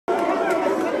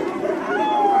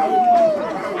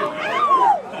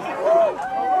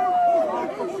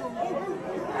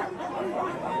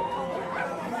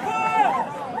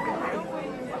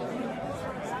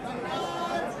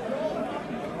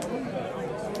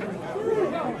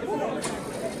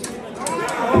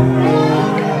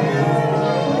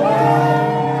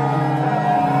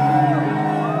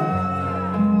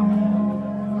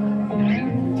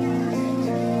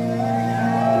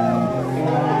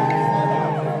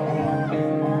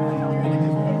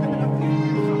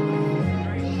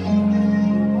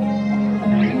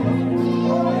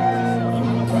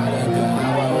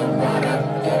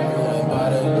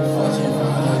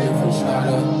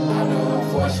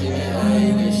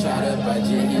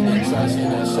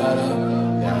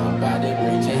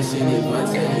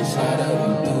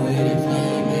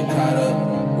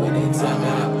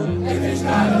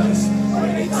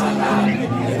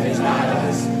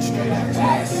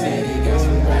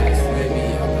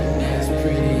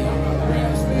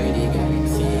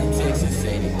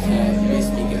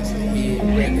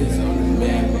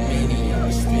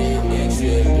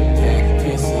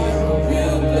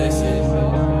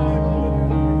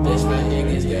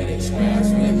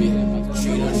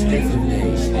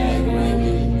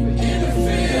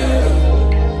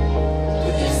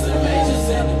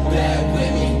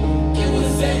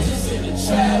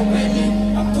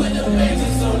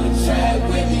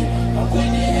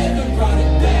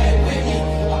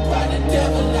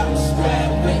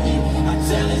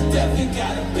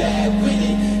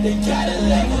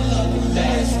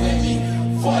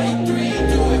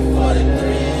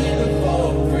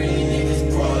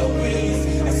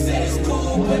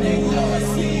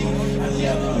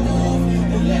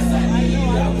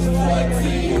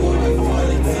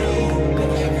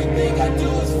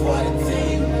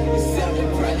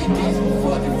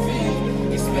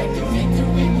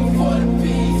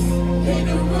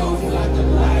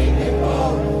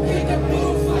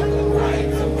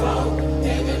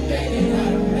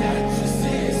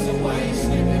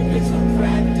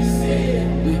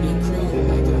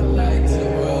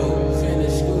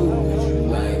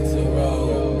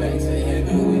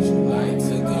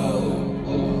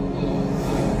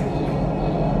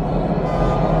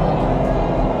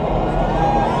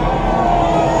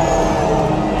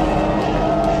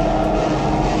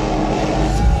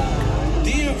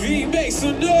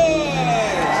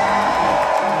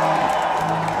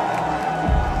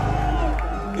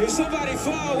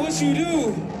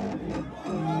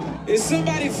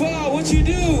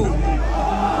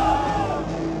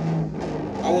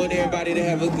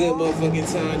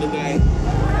Time tonight.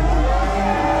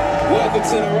 Welcome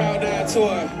to the Round 9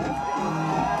 tour.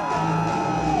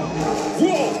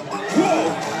 Whoa,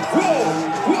 whoa, whoa,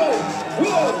 whoa,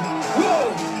 whoa, whoa,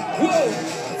 whoa.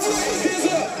 Hands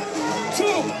up. 2,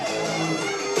 1,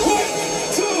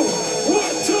 2,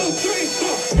 1, 2, 3,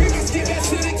 4. Bring my skin back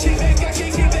to the kick back. I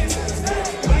can't get back.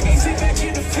 I can't sit back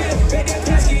in the field. Back that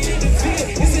pass, get in the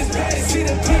field. This is bad as in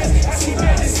the pants. I see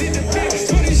madness in the field.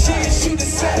 Do this shit and shoot the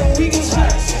saddle. We gon' shot.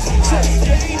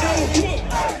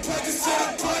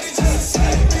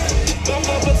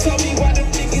 Tell me why them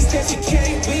niggas that you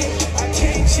came with. I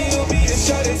can't chill, be a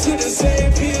shot into the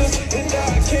same pills. And now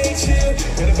I can't chill.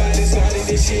 Everybody started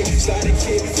this shit, started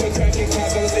kid before cracking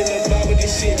cars. I was in the bar with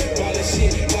this shit, ballin'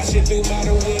 shit. Watching through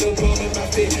model with a bum in my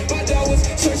fit. My dog was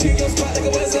searching your spot like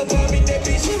it was a bomb in that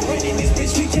bitch. Running this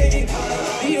bitch, we can't get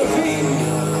DRV.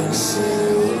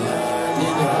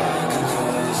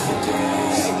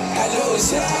 I know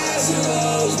it's highs and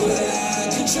lows, but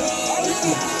I control the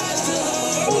highs to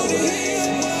hold the hill.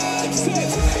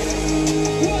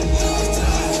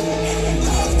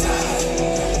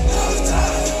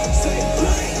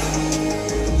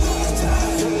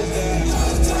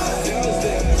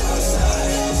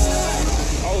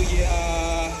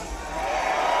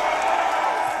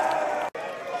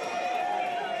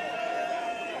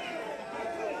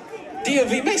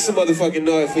 DMV, make some motherfucking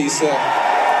noise for yourself.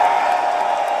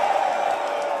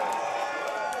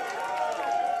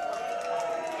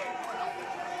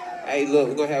 Hey, look,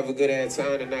 we're gonna have a good ass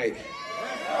time tonight.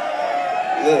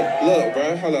 Look,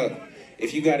 bro, hold up.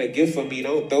 If you got a gift for me,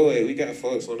 don't throw it. We got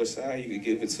folks on the side you could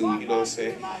give it to, you know what I'm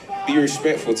saying? Be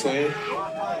respectful, twin.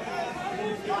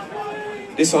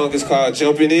 This song is called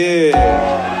Jumpin' In.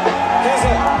 Hands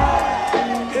up.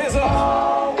 Hands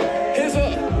up. Hands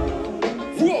up.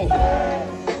 Whoa.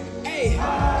 Hey.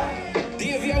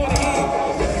 DMV, I wanna hear.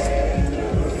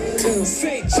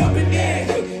 Say jumpin'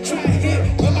 in. Try to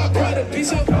hit with my brother,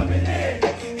 bitch, I'm coming in.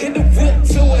 In the whip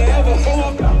to wherever,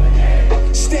 I'm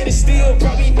standing still,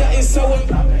 probably nothing, so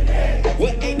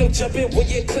well, ain't no jumping when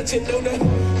you're clutching on the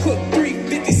hook.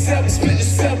 357, split the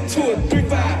 7 to a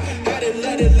 3-5. I done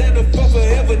let Atlanta for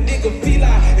forever, nigga, feel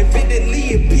like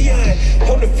infinitely and beyond.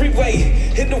 On the freeway,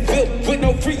 in the whip with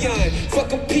no freon.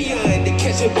 Fuck a peon, they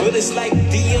catching bullets like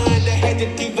Dion. I had to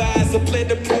devise a plan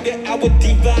to prove that I was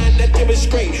divine. I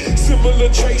demonstrate similar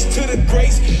traits to the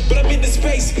grace, but I'm in the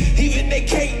space, even they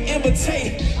can't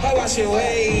imitate how I should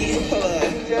wait.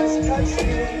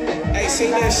 Hey,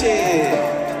 sing that shit.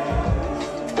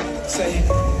 Say,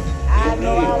 I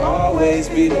know I'll always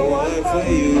be the one for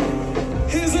you.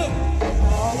 Hands up.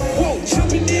 Whoa,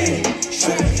 jumping in.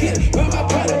 Try to hit by my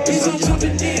brother, bitch, I'm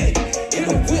jumping in. In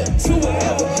a whip to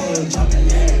wherever.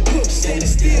 Look, standing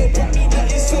still, brought me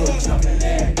nothing so much.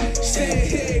 Stand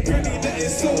here, bring me nothing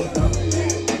so much.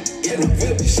 In a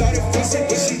whip, shawty fussing,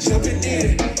 but she jumping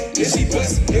in. Then she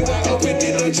bust, and while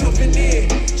opening, I'm jumping in.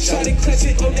 Shawty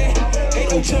clutching on that,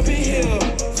 ain't no jumping here.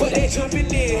 Fuck that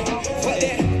jumping in, fuck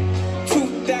that.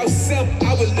 2007,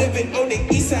 I was living on the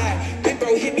east side. Big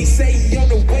bro hit me, say he on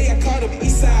the way, I called him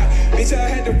east side. Bitch, I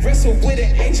had to wrestle with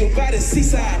an angel by the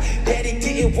seaside. Daddy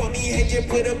didn't want me hanging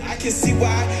with him, I can see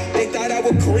why. They thought I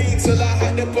was green till I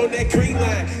hopped up on that green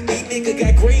line. These niggas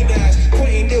got green eyes,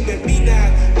 pointing them at me now.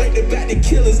 Learned about the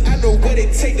killers, I know what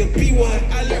it take to be one.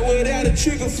 I learned without a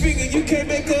trigger finger, you can't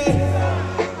make up.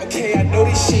 Okay, I know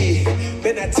this shit.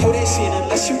 Man, I told that shit,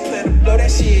 unless you plan to blow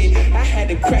that shit. I had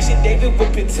to crash it, David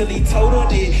whip until he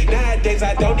totaled it. Nowadays,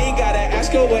 I don't even gotta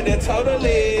ask her what the total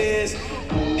is.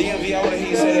 DMV, I wanna hear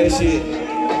you say that shit.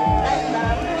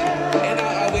 And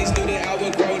I always knew that I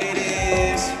would grow that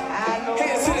is.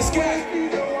 Hands to the sky.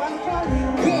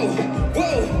 Whoa,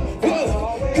 whoa,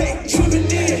 whoa. Hey,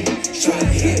 jumping in. Try to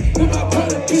hit with my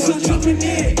brother, bitch, I'm jumping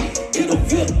in. In a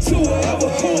whip to wherever,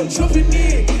 I'm jumping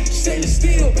in. Standing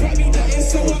still, brought me nothing,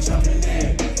 so I'm jumping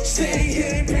in. Staying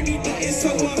here and bring me nothing, so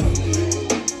I'm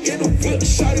in a whip,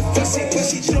 shawty fussing, but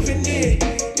she jumping in.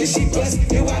 Then she bust,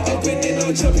 and while opening,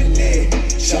 I'm jumping in.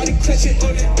 Shawty clutching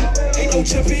on it, ain't no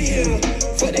jumping here.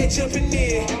 Fuck that jumping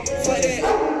in, fuck that.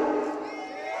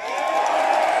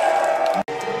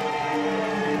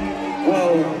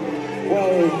 Whoa,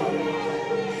 whoa.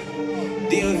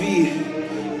 DMV,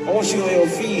 I want you on your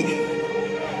feet.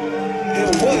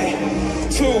 And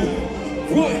 1,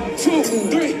 2,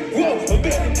 3, whoa, I'm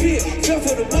back in the pit. Fell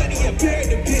for the money and buried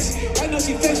the bitch. I know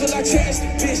she thinks like trash the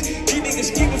bitch. These niggas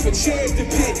scheming for chairs to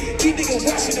pit. These niggas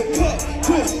watching the pup.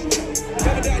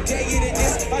 Never die day in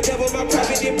this. I double my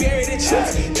profit and bury the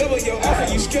chips. Double your offer,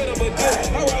 you scared of a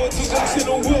dip. I ride with 2 blocks in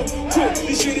the wheel.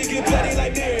 This shit'll get bloody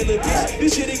like Maryland, bitch.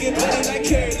 This shit'll get bloody like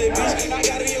Carolyn, bitch. I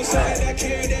got on your side, I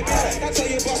carry that bitch. I tell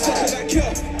you about stuff cause I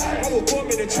care. I was born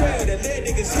in the trail, that let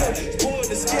niggas here. Born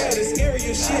to scale, this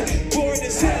area shit. Born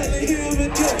as hell and him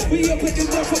and death. We up at this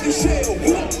motherfucking shell.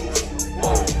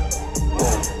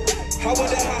 I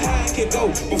wonder how high I can go.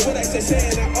 Before that said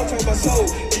saying, I alter my soul.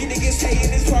 These niggas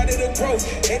hating is part of the growth.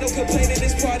 Ain't no complaining,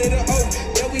 it's part of the oath.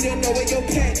 No, we don't know where your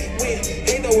path went.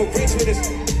 Ain't no arrangement is.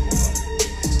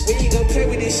 We ain't gon' play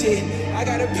with this shit. I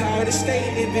got the power to stay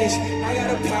in this bitch. I got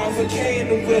the power for K in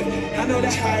the whip. I know the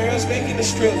higher us making the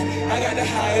strip. I got the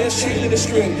higher us trailing the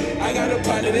strip. I got a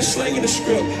partner that's slinging the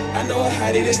strip. I know a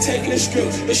hottie that's taking the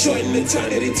strip. It's shorting the time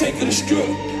that they taking the strip.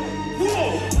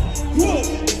 Whoa, whoa,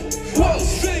 whoa,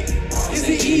 sing. It's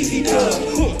the easy dub.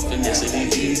 Finesse the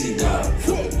easy dub.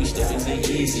 We stepping the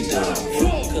easy dub.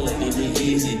 Collecting the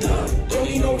easy dub. Don't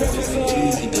need no reference the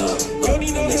easy dub. Don't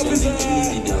need no help is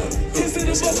easy dub. Kiss to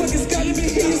the motherfuckers gotta be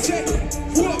easy.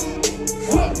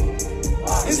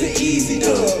 It's the easy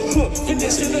dub.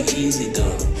 Finesse the easy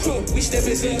dub. We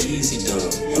stepping the easy dub.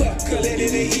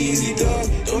 Collecting the easy dub.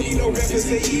 Don't need no reference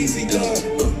the easy dub.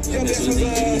 Your best was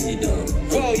easy dub.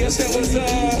 Whoa, your set was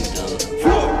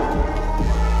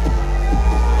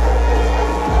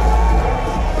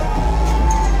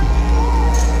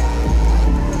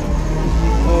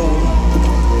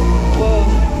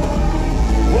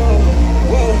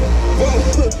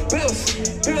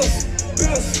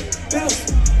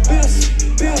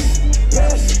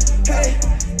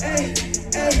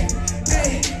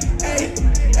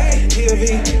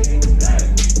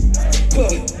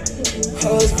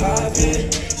hoes poppin',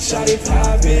 shawty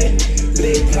poppin',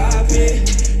 blick poppin',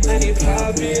 money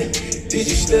poppin'. Did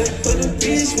you stunt on the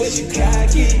bitch? Was you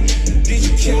cocky? Did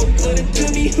you count on the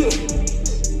dummy?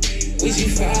 Was you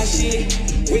fire shit?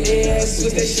 With their ass,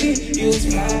 was that shit? You was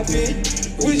poppin'.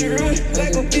 Would you run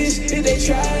like a bitch if they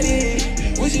tried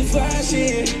it? Would you fire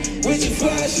shit? Would you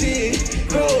fire shit?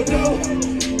 No, no.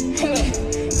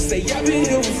 Say I've been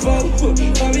here before,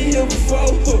 I've been here before.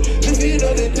 Living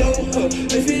on the dough,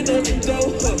 living on the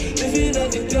dough, living on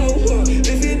the dough,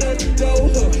 living on the dough,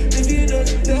 living on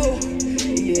the dough.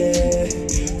 Yeah,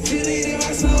 feel it in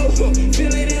my soul,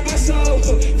 feel it in my soul,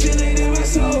 feel it in my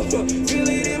soul, feel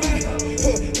it in my.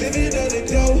 Living on the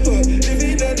dough,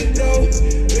 living on the dough,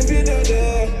 living on the.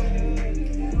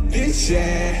 Bitch,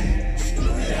 yeah.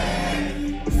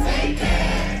 Fake it,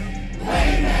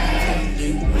 wait now.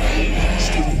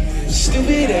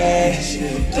 stupid ass,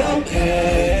 dumb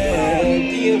ass.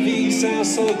 DMV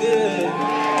sounds so good.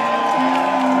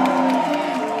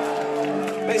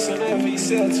 Make some noise for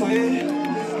yourself, twin.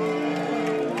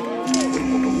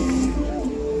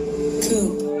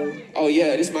 Oh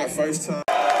yeah, this is my first time.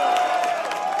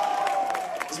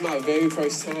 This is my very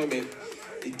first time in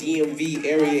the DMV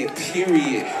area,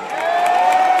 period.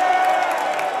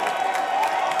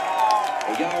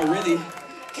 And y'all really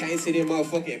came to that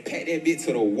motherfucker and pat that bitch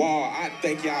to the wall. I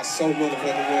thank y'all so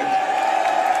motherfucking much.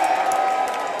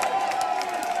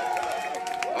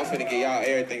 I'm finna get y'all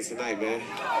everything tonight, man.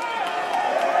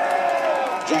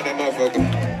 Drop that motherfucker.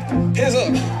 Hands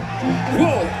up.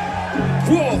 Whoa,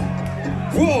 whoa,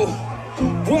 whoa.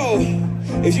 Whoa,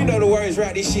 if you know the words,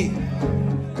 right this shit.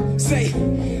 Say,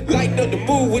 lighten up the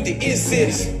mood with the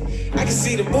incense. I can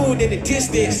see the moon in the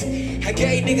distance. I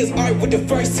gave niggas art with the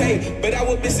first tape, but I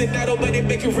was missing out on money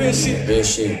making real shit. Real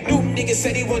shit. New niggas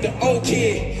said he want the old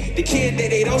kid, the kid that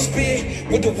they don't spin.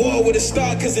 With the war with a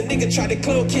star, cause a nigga tried to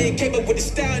clone kid. Came up with the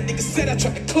style, nigga said I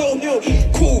tried to clone him.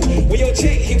 Cool, when your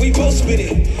check hit, we both split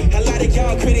it. A lot of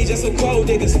y'all critics just some gold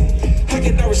niggas. I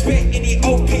cannot respect any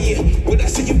opinion. When I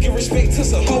say you give respect to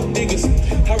some hoe niggas.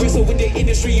 I wrestle with the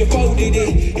industry and folded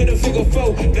it. In a figure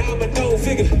four, now I'm a known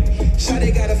figure.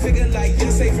 Shawty got a figure like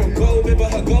Beyonce from gold. Remember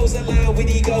her goals align with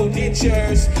these gold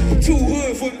dentures. Too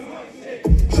hood for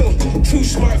too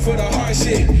smart for the hard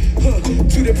shit.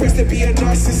 Too depressed to be a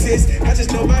narcissist. I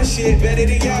just know my shit better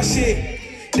than y'all shit.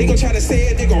 They gon' try to say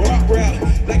it, they gon' rock rap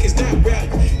like it's not rap.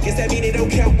 Guess that mean they don't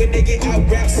count when they get out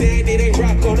rap. Saying they ain't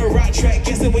rock on the rock track.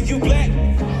 Guessing when you black.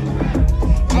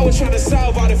 I was trying to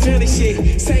solve all the family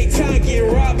shit. Same time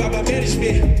getting robbed by my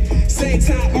management. Same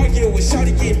time arguing with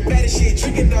shawty getting mad as shit.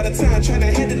 Drinking all the time trying to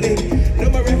handle it. No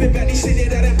more rapping about these shit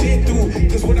that I done been through.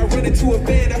 Cause when I run into a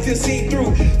fan, I feel seen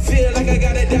through. Feel like I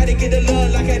gotta die to get the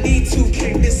love like I need to.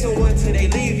 Can't miss someone till they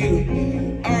leave you.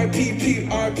 RPP,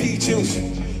 RP juice.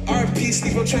 RP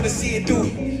sleep, I'm trying to see it through.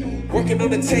 Working on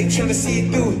the tape, trying to see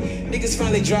it through. Niggas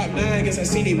finally dropped 9, guess I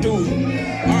seen it through.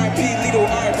 RP Lido,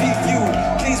 RP View.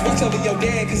 Please watch over your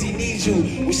dad, cause he needs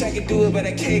you. Wish I could do it, but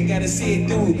I can't, gotta see it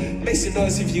through. Make some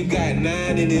noise if you got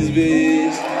 9 in this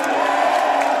bitch.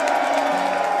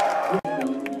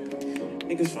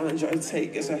 Niggas finally try to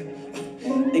take, guess I.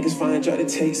 Niggas finally try to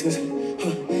take, cause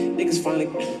niggas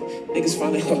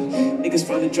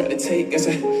finally try to take, guess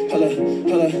I. Hold up.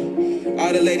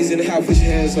 All the ladies in the house, put your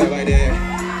hands up like that.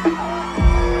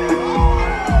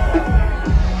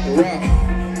 Rock.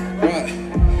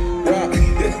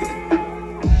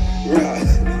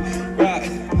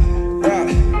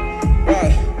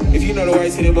 If you know the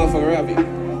words to that motherfucker, rap it.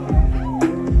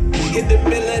 In the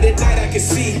middle of the night, I can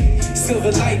see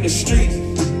silver light in the street.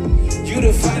 You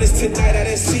the finest tonight I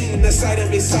done seen. The sight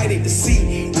I'm excited to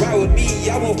see. Ride with me,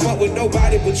 I won't fuck with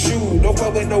nobody but you. No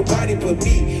fuck with nobody but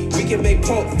me. We can make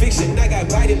Pulp Fiction, I got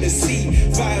vitamin C.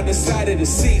 Fire on the side of the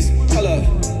seats. Hold up,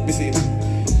 let me see.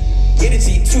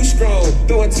 Energy too strong,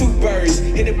 throwing 2 birds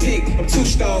in a pig, I'm too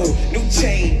stone. New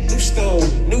chain, new stone,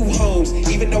 new homes.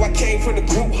 Even though I came from the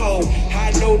group home,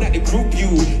 I know not to group you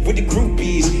with the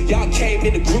groupies. Y'all came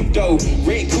in the group though.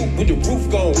 Red coupe with the roof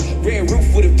gone, red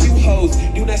roof with a few hoes.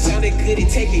 Do not sounding good at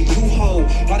taking you home.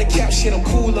 All the cap shit I'm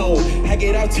cool on. I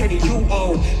get out turning you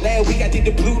on. Last week I did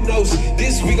the blue notes.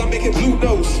 This week I'm making blue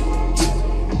notes.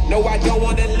 No, I don't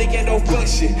wanna link at no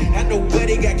function. I know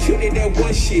buddy got killed in that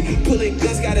one shit. Pulling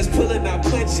guns got us pulling our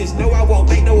punches. No, I won't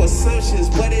make no assumptions.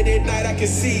 But in the night I can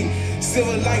see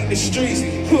silver light in the streets.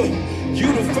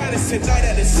 You the finest tonight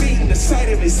I done seen. The sight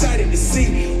I'm excited to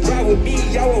see. Ride with me,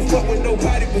 y'all won't fuck with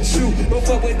nobody but you. Don't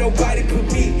fuck with nobody but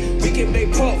me. We can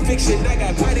make Pulp Fiction, I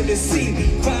got vitamin C.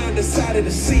 Fire on the side of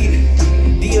the seat.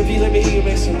 DMV, let me hear you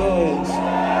make some noise.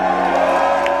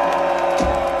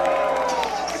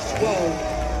 Whoa.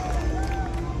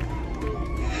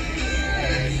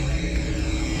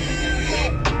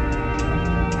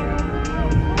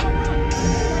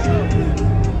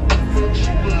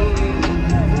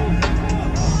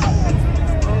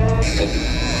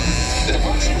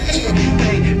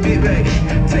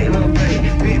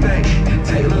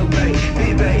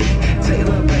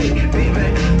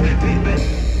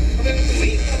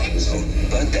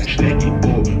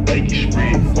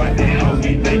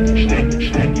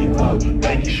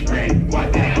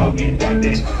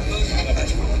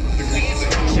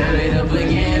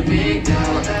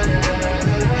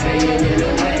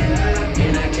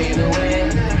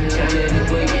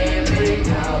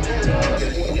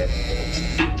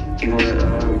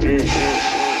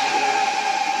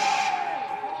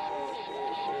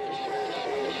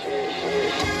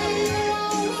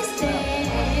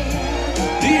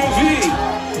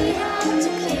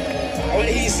 What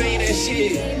he's saying that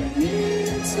shit.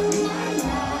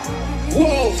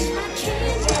 Whoa,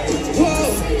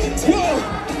 whoa, whoa,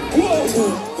 whoa,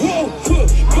 whoa, whoa.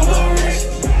 Come on, Rick.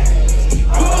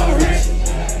 Come on, Rick.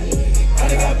 I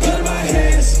done got blood in my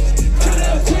hands. Turn it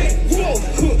up quick. Whoa,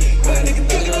 my nigga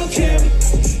thuggin' on camera.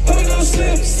 Hold on,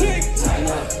 slip, sick. Tighten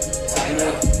up, tighten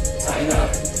up, tighten up,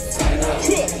 tighten up.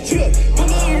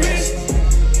 Come on, Rick.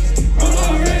 Come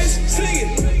on, Rick. Sing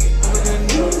it.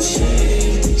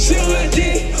 She on my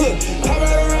dick. I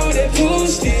ride around with that pool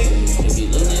stick.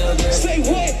 Say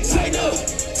what? Tighten up,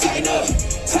 tighten up,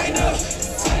 tighten up,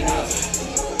 tighten up.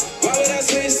 Why would I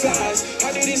switch sides?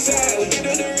 I do this side, when you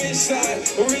know the rich side.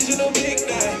 Original big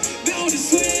nine, down the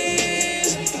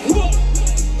switch.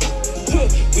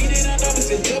 We did our numbers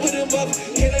and double them up.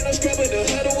 Can't let no scrubber to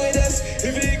huddle with us.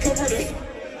 If it ain't come from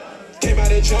the came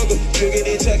out of the jungle, jugging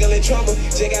and juggling trauma.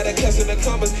 Jay got a cuss in the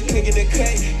commas, clicking the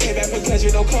cut. Came back from country,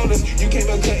 no corners. You came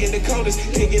up cutting the corners,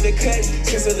 kicking the cut.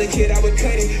 Since a little kid, I would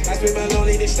cut it. I spent my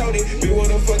loneliness stony. Been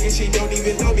wanna fucking, she don't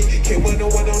even know me. Can't want no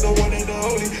one on the one and the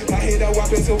only. I hear that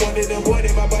walking to 1 in the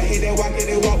morning. My boy hit that walking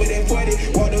and walk with that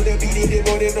 40. Walk on the beat, he did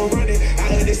more than no running.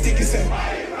 I heard the sticky say,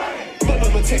 my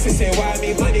mama texted said, why I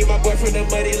need money? My boy from the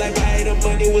money, like I the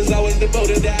money was always the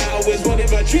motive that I always wanted.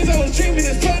 My dreams, I was dreaming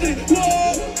this funny.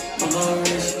 Whoa! I'm all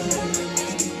rich,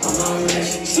 I'm all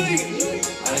rich. Sing it.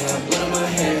 I got blood in my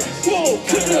hands. Whoa,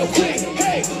 cut it up quick,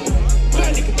 hey. My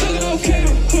nigga thuggin' on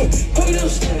camera. Hold on,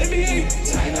 let me hear you.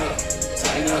 Tighten up,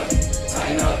 tighten up,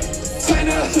 tighten up, tighten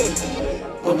up.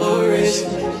 I'm all rich,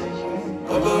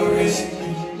 I'm all rich.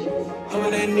 I'm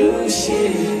on that new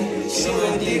shit. She on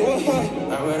that deep, what?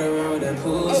 I ride around with that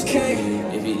pool. Okay.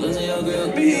 If you losing your girl,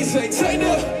 me say tighten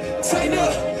up, tighten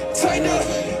up, tighten up,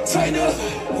 tighten up.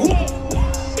 Whoa.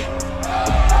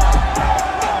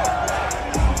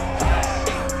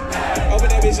 Open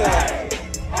that bitch up.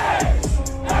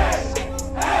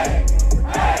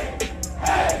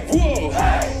 Whoa,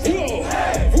 whoa,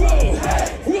 whoa,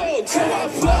 whoa. To my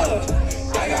plug,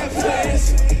 I got plans.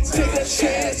 Take a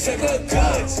chance, take a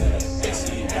guns.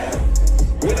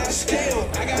 When I scam,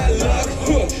 I got luck,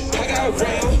 I got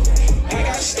round, I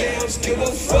got stamps, give a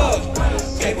fuck.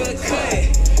 Paper cut.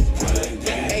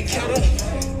 Hey, counter,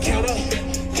 counter,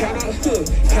 counter,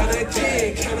 counter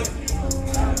again, counter.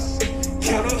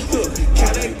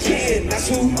 Count again, not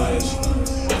too much,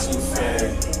 not too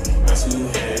fast, not too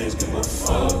heads, give a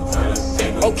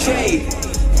fuck. Okay.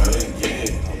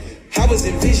 I was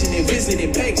envisioning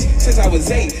visiting banks since I was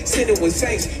 8, sitting with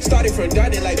saints. Started from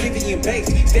Darden like Vivian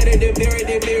Banks. Standing there,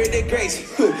 mirror the grace.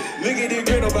 Look at the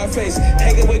grin on my face.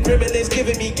 Hanging with gremlins,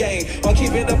 giving me game. I'm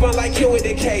keeping up on like Kill with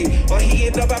the K. I'm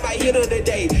heating up, I might hit on the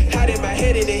day. Hiding my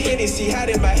head in the Hennessy,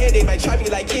 hiding my head, they might try me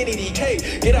like Kennedy K.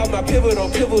 Get off my pivot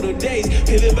on pivotal days.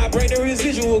 Pilling my brain the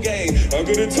residual game. I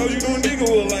could've told you no nigga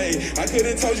was lame. I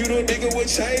could've told you no nigga would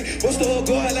change. Most of them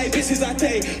go out like bitches, I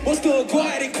think. Most of them go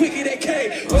out and quicker they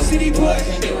came. Most of these boys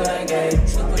can't get what I gave.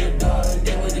 Slip with the dog and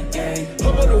deal with the game.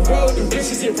 I'm on the road, the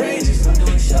riches and ranges. I'm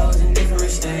doing shows in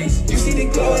different states. You see the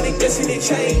glow and the glistening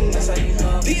chain. That's how you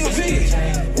know. DMV.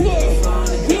 Whoa,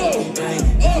 whoa.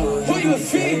 Oh, who you a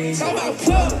feed? Talk about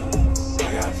plug. I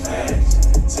got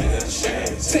facts. Take a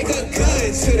chance. Take a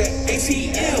gun to the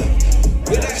ATM.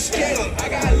 When I scam, I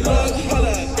got luck.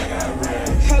 Holla. I got red.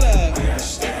 Holla. I got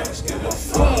stamps. Give a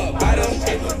fuck. I don't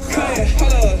cut.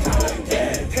 Holla.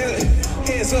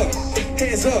 Hands up,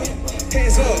 hands up,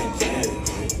 hands up,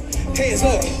 hands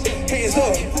up, hands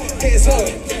up, hands up.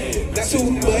 Not too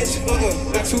much,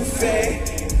 not too fast,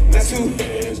 not too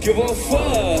give a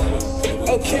fuck.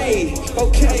 Okay,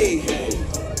 okay.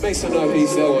 Make some noise,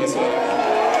 please, that one time.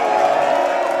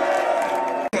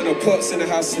 Kind of pups in the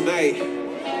house tonight.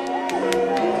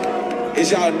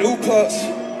 Is y'all new pups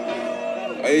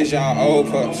or is y'all old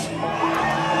pups?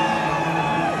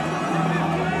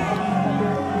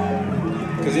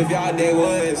 Cause if y'all day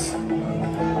ones,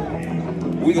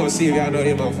 we gonna see if y'all know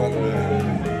that motherfucker.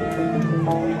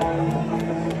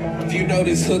 If you know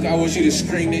this hook, I want you to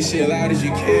scream this shit loud as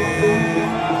you can.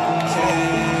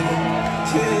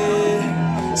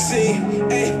 See,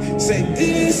 hey, say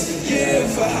this year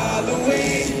for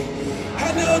Halloween.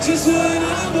 I know just what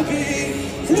I'ma be.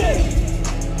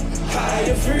 High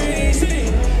and free.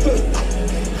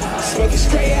 Smoking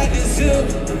straight out the zip.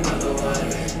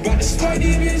 Got to spark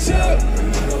this bitch up.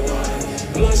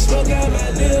 Blow smoke out my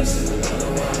lips.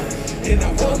 And I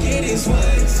won't get this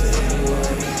one.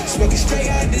 Smoking straight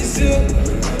out the zip.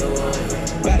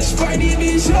 Got to spark this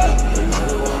bitch up.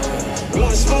 Blow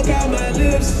smoke out my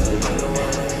lips.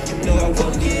 No, I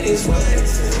won't get this one.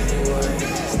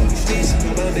 Bitch,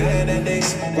 I'm on down that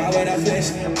days. Why would I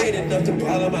flex? Made enough to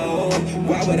ball on my own.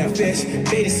 Why would I flex?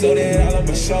 Made it so that all on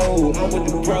my show. I'm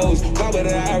with the bros. Why would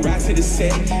I ride to the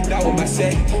set? Not with my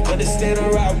set. Understand I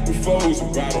ride with the foes. I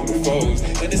ride on the foes.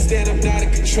 Understand I'm not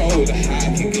in control of how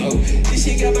I can go. This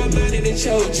shit got my mind in the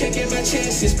choke. Checking my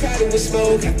chances. Proud it was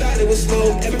smoke. I thought it was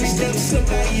smoke. Every step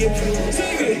somebody approved.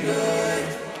 Take it.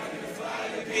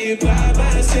 Be by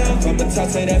myself. I'ma talk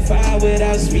to that fire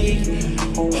without speak.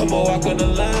 I'ma walk on the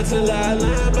line till I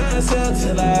align myself.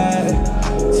 Till I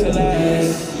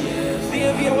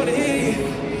DMV, I wanna hear you.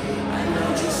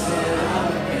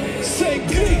 Say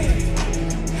good.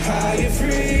 High and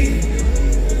free.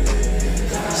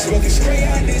 Smoking straight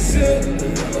out this up.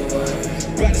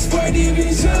 About to squirt the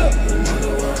bitch up.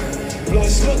 Blowing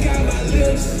smoke out my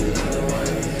lips.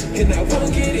 And I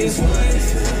won't get this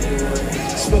once.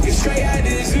 Smoking straight out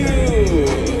this zoo.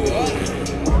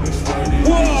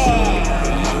 Whoa!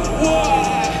 Whoa!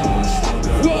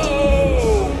 Whoa!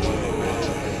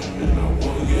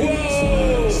 Whoa!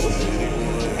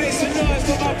 Make some noise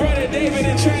for my brother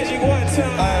DavidTheTragic one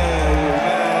time.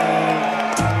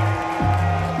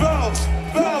 Bounce,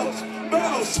 bounce,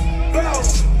 bounce,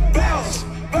 bounce, bounce,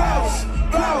 bounce,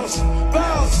 bounce,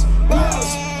 bounce,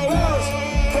 bounce, bounce.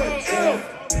 Hey,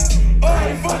 I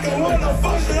ain't fucking with no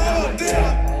function out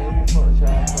there.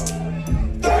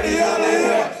 30 out of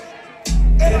here.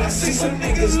 And I see some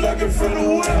niggas lurking from the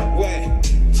well. What?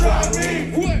 Try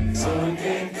me. What? Someone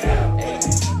can't tell.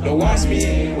 Don't watch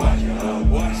me. Watch your hoe.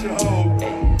 Watch your hoe.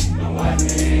 Don't watch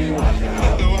me. Watch your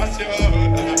hoe. Don't watch your hoe.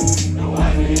 Don't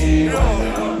watch me.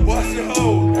 Watch your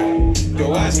hoe.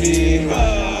 Don't watch me.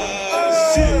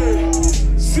 Shit.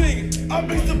 Sing it. I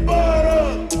mix the bud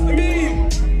up.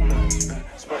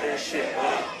 Spread that shit.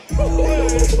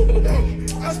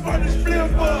 I spread this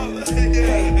flip up.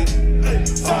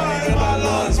 Fire in my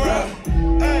lungs, bro.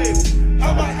 Hey, I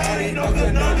might have it no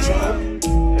conundrum.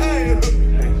 Hey,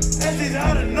 and she's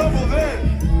out of number then.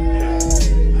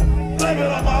 Blame it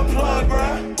on my plug, bro.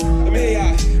 Let me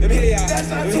hear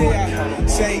y'all.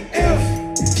 Say if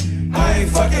I ain't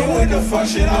fucking with the fuck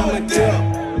shit, I'm a dip.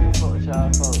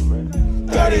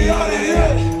 30 out of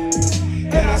here.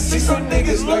 And I see some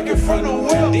niggas lurking from the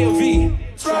well. DMV.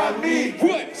 Try me.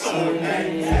 What?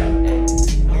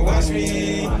 Don't watch me.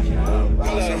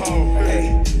 Hold up. Hey.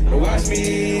 Don't watch me.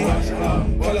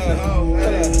 Hold up.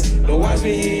 Don't watch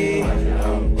me.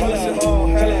 Hold up.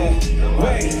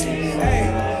 Wait. Hey.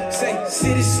 Say,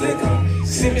 city slicker.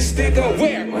 Send me sticker.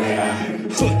 Where?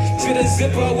 To the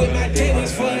zipper with my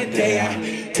demons for a day.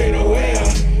 Ain't no way I'm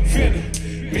finna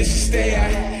miss you stay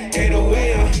out. Ain't no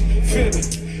way I'm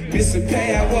finna miss a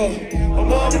payout. Whoa.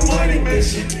 I'm on the money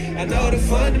mission. I know the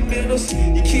fundamentals.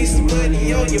 You keep some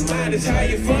money on your mind, it's how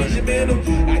you fundamental.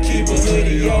 I keep a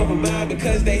hoodie on my mind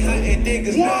because they hunting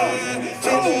niggas. 1,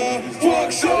 2,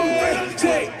 fuck so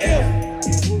take F.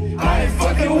 I ain't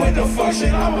fucking with the fuck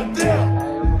shit, I'm a deal.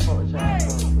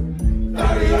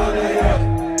 30 on the hill.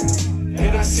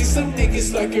 And I see some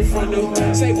niggas lurking from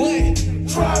the say what?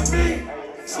 Try me.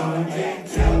 Someone can't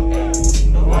tell.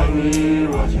 Watch me,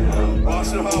 watch your hoe.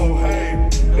 Watch your hoe, hey.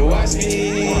 Don't watch me.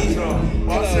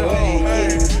 Watch your hoe, hey.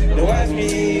 Don't watch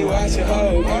me. Watch your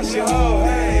hoe. Watch your hoe,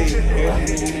 hey.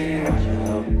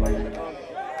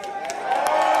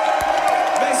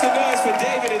 Make some noise for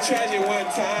DavidTheTragic one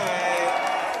time.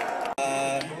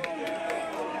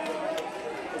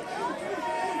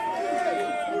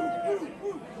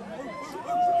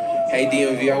 Hey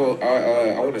DMV, I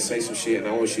want to say some shit, and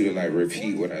I want you to like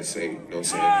repeat what I say. You know what I'm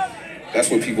saying? That's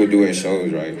what people do at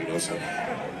shows, right? You know what I'm saying?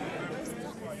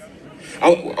 I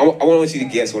want you to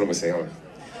guess what I'm gonna say. Hold on.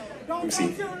 Let me see.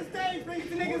 Don't sit on the stage, bring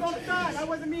the niggas on the side. That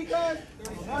wasn't me, cuz. I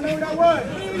know who that was.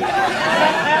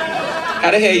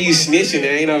 How the hell you snitching?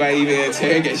 There ain't nobody even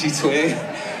interrogate you, twin.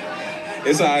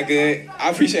 It's all good. I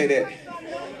appreciate that.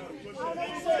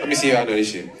 Let me see if I know this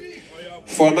shit.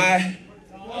 For my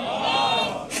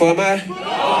it's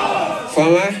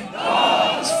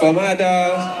for my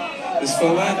dog. It's for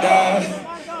my dog.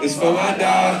 It's for my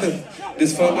dog.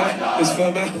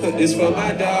 This for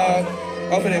my dog.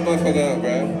 Open that motherfucker up,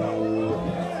 bro.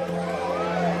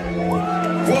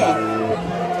 Whoa.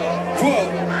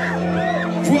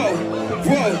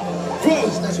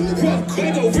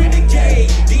 They go renegade.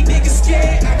 These niggas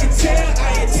scared. I can tell. I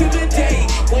intimidate.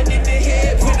 One in the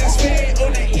head when I spit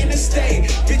on the interstate.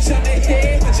 Bitch on the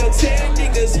head with your tail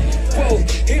niggas. Whoa.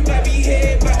 It might be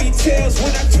head, might be tails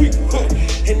when I tweak.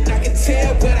 And I can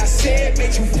tell what I said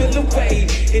made you feel away.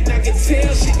 And I can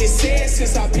tell shit is said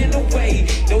since I've been away.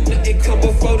 No nothing come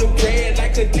before the bread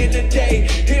like a dinner day.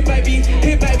 It might be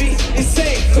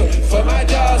insane. For my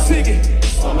dog, sing it.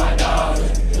 For my dog.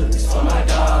 It's for my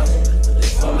dog.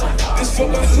 It's for my dog. It's for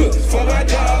my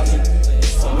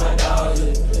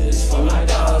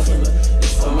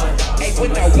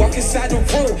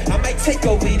might take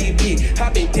over this bitch. I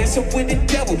been dancing with the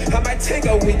devil, I might take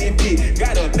over with this bitch.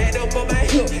 Got a man up on my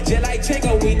hip, just like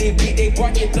Tango with this bitch. They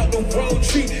barking up the wrong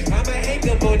tree, I might hang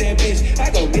them on that bitch. I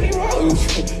go many roads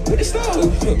with the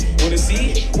stove. Wanna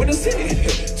see, wanna see,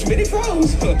 too many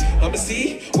foes. I'ma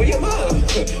see where your mom,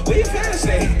 where your family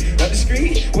stay. Up the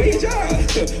street, where your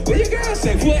job, where your girl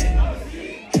say. What?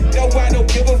 No, I don't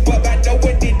give a fuck. I know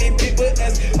what they did big with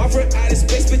us. I'm from outer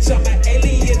space, bitch. I'm an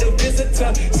alien, a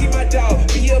visitor. See my dog,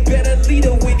 be a better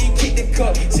leader when he kick the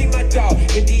cup. See my dog,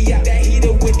 and he out that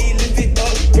heater when he lift it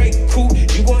up. Break cool,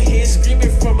 you gon' hear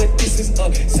screaming from a distance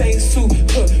up. Same suit,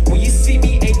 when you see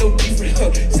me, ain't no different,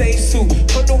 Same suit,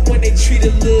 I'm the one they treat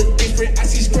a little different. I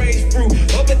see strange fruit.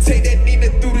 I'ma take that Nina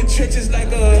through the trenches like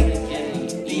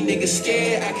these niggas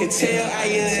scared, I can tell I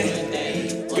am.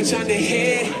 Bitch on the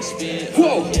head,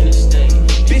 whoa.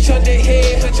 Bitch on the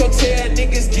head, hunt your tail,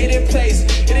 niggas get in place.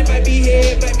 And it might be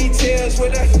head, might be tails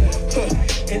when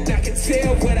and I can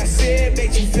tell what I said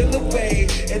made you feel away.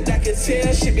 And I can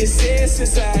tell shit been said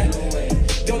since I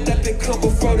don't nothing come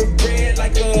before the bread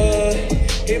like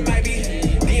it might be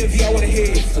DMV, I wanna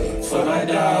hear it. For my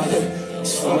dog,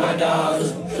 it's for my dog,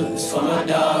 it's for my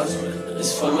dog,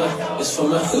 it's for my dog,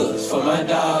 it's for my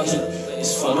dog.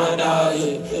 It's for my dog,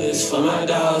 it's for my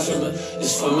dog,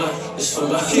 it's for my dog, it's for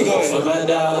my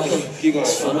dog, it's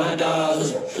for my dog,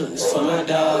 it's for my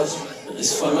dog,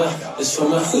 it's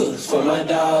for my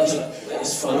dog,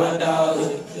 it's for my dog,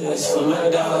 it's for my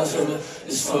dog,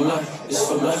 it's for my dog,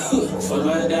 it's for my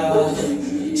dog,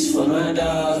 it's for my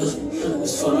dog,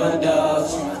 it's for my dog,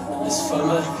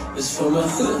 it's for my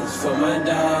dog, it's for my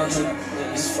dog,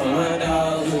 it's for my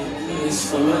dog, it's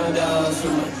for my dog,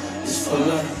 it's for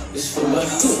my dog, it's for my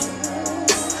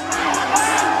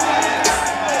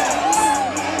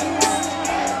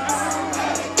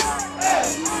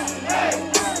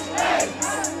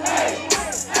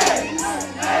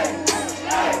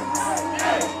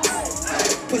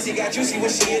Pussy got juicy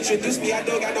when she introduced me. I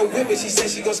don't got no whip, but she said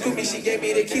she gon' scoop me. She gave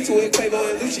me the key to it,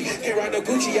 Quavo and Lucci. Can't ride no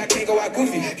Gucci, I can't go out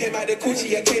goofy. Came out the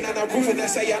coochie, I can't on the roof. And I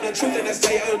say y'all the truth, and I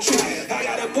say y'all the truth. I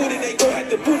got a mood and they gon' have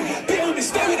to boot me. Be on me,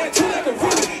 stay with that too like a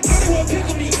root. I don't want pick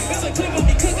on me, that's a clip on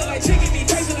me. Cooking like chicken, me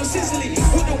Tyson on Sicily.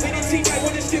 With no winning team, I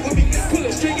wanna stick with me. Pull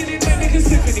a string and it might make a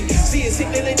symphony. See it sick,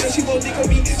 they know she won't lick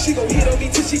on me. She gon' hit on me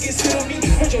till she gets hit on me.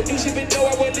 Heard your new shit, but no,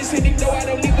 I wasn't listening. No, I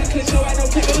don't leave with clips, no, I don't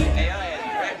pick on it.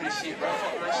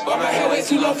 All my hair way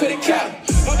too long for the count.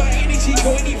 All my energy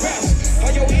going these routes.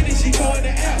 All your energy going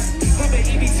to out. I'm an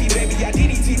EBT, baby. I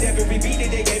DDT, never repeat it.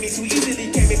 They gave me too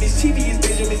easily. Came in mischievous,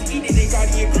 Benjamin's eating. They got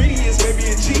the ingredients, baby,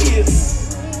 a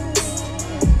genius.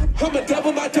 I'ma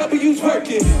double my W's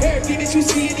working. Everything that you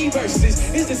see in these verses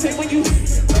is the same when you.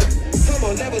 I'm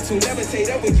on level 2,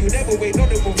 levitate over you. Never wait on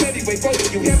the move, heavyweight over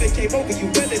you. Heaven came over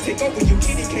you, better take over you.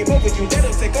 Kitty came over you, let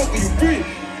them take over you. Breathe.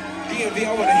 DMV,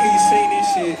 I wanna hear you sing this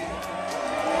shit.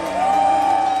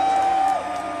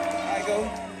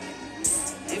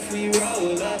 If we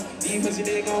roll up, these pussy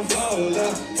they gon' fold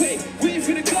up. Wait, we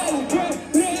finna go, bro.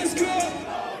 Let's go.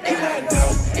 And I know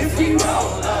if we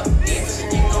roll up, these pussy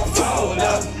they gon' fold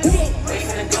up. We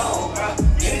finna go, bro.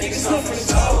 You niggas come from the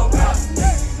soul, bro.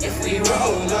 If we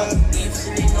roll up, these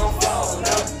pussy they gon' fold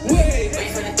up. Wait, we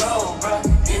finna go, bro.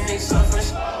 You niggas come from the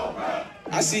soul, bro.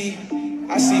 I see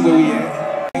where we at.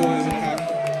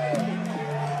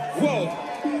 Whoa,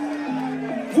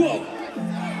 whoa,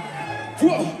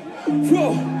 whoa.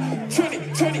 Whoa, turn it,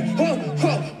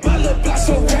 my little block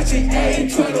so ratchet,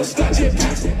 ayy, 12 don't stop, just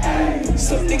pass it, ayy.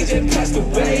 Some niggas just passed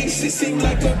away, shit seem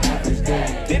like a,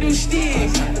 they do stick,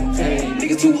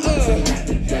 nigga too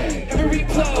every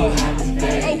plug,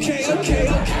 okay,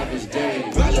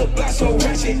 my little block so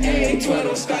ratchet, ayy, 12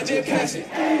 don't stop, just pass it,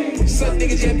 ayy. Some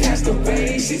niggas just passed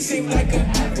away, shit seem like a,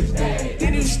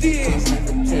 they do stick,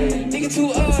 nigga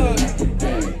too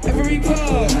every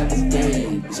plug.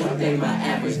 Someday my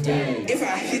average day. If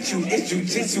I hit you, it's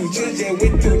jujitsu. Judge that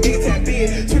went through, niggas tap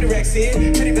in. 20 racks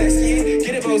in, 20 black skin.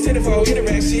 Get it most, 10-4,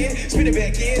 interaction. Spin it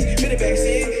back in, spin it back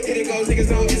in. Here it goes, niggas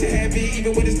know it's a habit.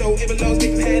 Even when there's no envelopes,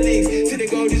 niggas had links. Till they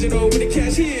go digital with the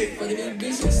cash here.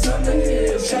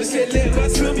 Shawty said, let my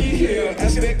tummy here. I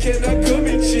said, can I come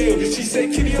and chill? She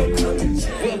said, can you come and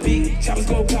chill? Well, big choppers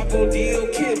gon' pop on deal.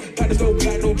 Kid, partners don't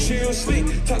got no chill. Slick,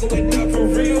 talking with not for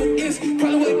real. It's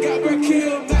probably what got her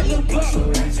killed. My little block.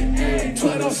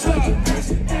 12 don't stop.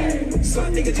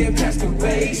 Some nigga just passed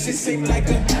away. Shit seem like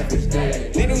a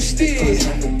little stick.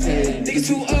 Niggas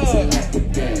too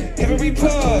every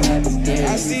pub.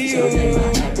 I see you.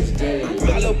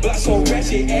 My little block so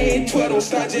ratchet. 12 don't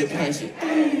stop, just pass it.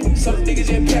 Some niggas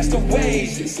just passed away.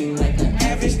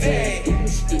 Average day.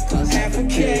 It costs half a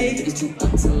K. It's too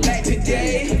up to Like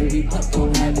today. Every pup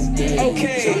gon' have his day.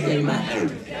 Okay.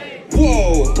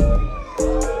 Whoa.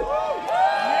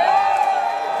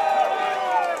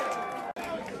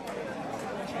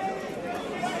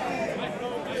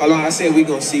 Hold on, I said we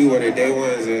gonna see where the day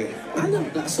ones at. My little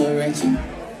block so ratchet.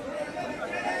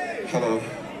 Hold on.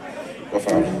 My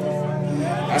fault.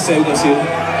 I said we gonna see it.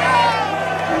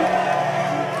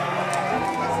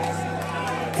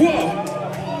 Whoa.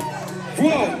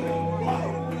 Whoa.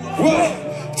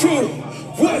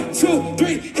 1, 2,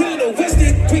 3. Killing the West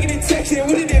End, quick and texting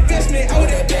with an investment. I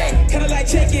want that back. Kinda like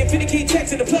checking, finna keep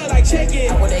texting the plug like checking.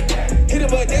 Hit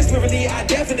him up desperately, I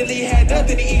definitely had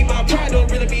nothing to eat. My pride don't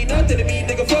really mean nothing to me.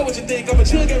 Nigga, fuck what you think, I'ma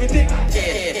chug everything.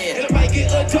 And I might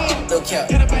get a dog,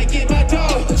 and I might get my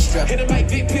dog. And I might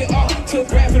big pit off, took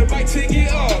grab and I might take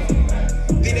it off.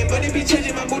 Then that money be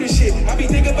changing my mood and shit. I be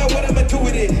thinking about what I'ma do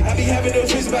with it. I be having no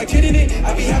dreams about getting it.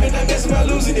 I be having nightmares about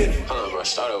losing it. Hold on, bro.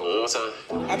 Start over one more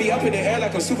time. I be up in the air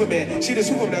like I'm Superman. She the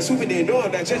super, I'm not Superman. No,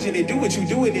 I'm not judging it. Do what you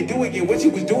doing it. Do again what you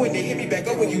was doing it. Hit me back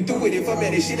up when you do it. If I'm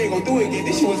at it, shit ain't gon' do it again.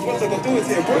 This shit was supposed to go through it,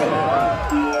 then, bro.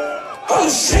 Oh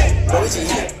shit, bro, what you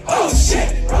hit? Oh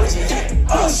shit, bro, what you hit?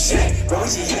 Oh shit, bro,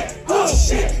 what you hit? Oh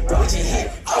shit, bro, what you hit?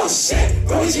 Oh shit,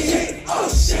 bro, what you hit? Oh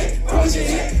shit, bro, what you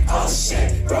hit? Oh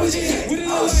shit, bro, what you hit?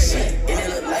 Oh shit, and it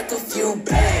look like a few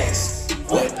bags.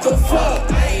 What the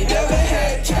fuck? I ain't never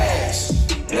had cash.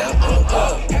 Now I'm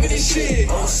up, having this shit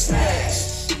on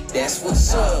smash. That's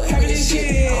what's up. Having this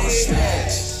shit on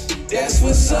smash. That's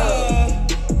what's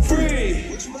up. Free.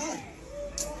 What you want?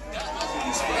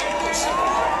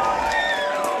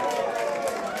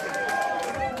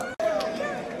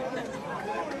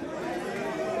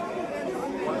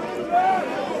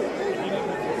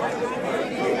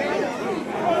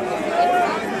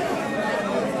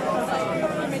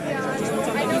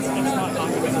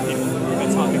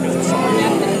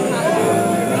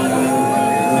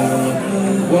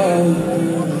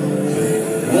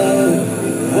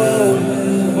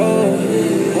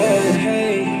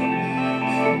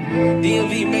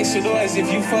 DMV makes some noise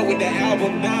if you fuck with the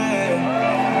album 9.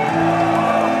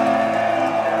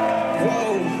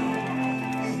 Whoa,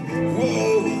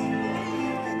 whoa,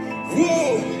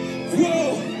 whoa,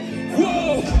 whoa,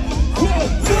 whoa, whoa.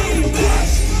 Big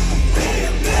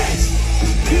bitch,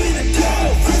 give me the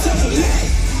dough, first up a leg,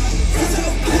 first up a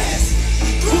blast.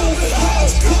 Cover the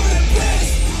house, cover the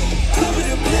blast, cover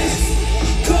the blast,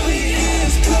 cover your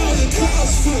ears, cover the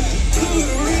cows, cover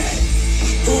the red.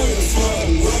 Who the fuck,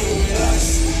 who with us?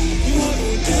 You want to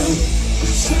do?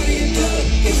 Shawty and dub,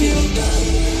 if you don't done,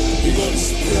 you gonna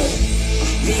split.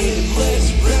 Me and the blitz,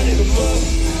 running them up.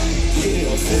 Get it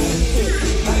on film.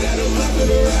 I got a rock on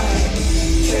the ride.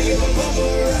 Can't give a bumper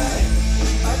a ride.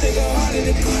 I think I'm hard in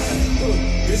the climb.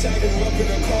 Bitch, I grew up in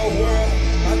a cold world.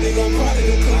 I think I'm part of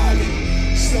the climate.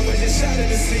 So much is shot in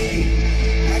the sea.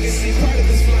 I can see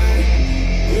particles flying.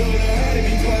 We don't know how to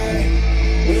be quiet.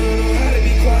 We don't know how to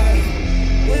be quiet.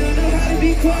 We don't know how to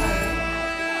be quiet.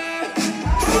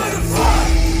 Who the fuck?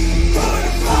 Who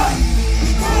the fuck?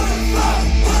 Who the fuck?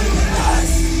 Who with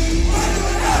us? Who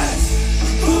with us?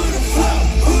 Who the fuck?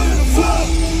 Who the fuck?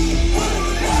 Who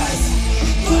with us?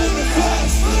 Who with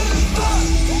us? Who the fuck?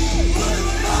 Who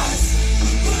with us?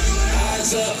 Who with us?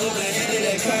 Eyes up on the head of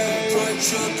the curve. Front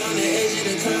truck on the edge of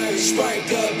the curve.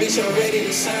 Spark up, bitch, I'm ready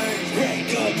to serve.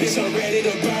 Break up, bitch, I'm ready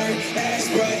to burn.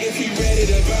 Ask bruh if he ready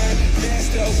to burn.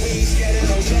 Masked up, we ain't scared of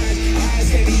no turns. Eyes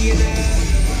heavy in the eye.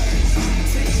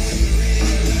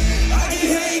 I can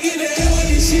hang in the air with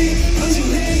this shit. But you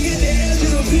hang in the air,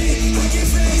 little bit. I can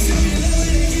face if you know what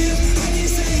they give. I can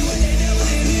say what they never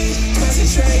did.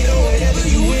 Concentrate on whatever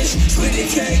you wish. Split the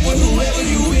cake with whoever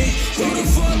you with. Who the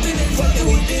fuck did they fucking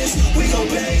with this? We gon'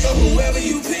 bang on whoever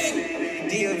you pick.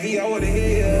 DMV, I wanna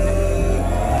hear ya.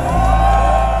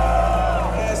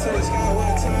 Hands to the sky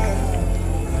one time.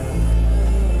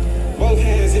 Both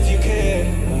hands if you can.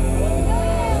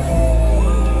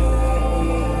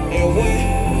 And 1,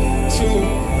 2,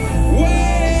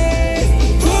 wait.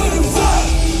 Who the fuck?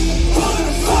 Who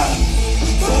the fuck?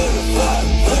 Who the fuck?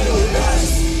 Who with us?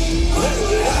 Who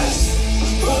with us?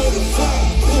 Who the fuck?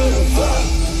 Who the fuck?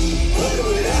 Who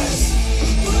with us?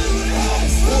 Who with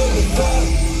us? Who the fuck?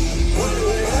 Who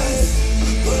with us?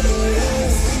 Who with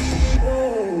us?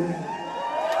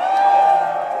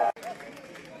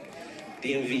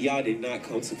 DMV, y'all did not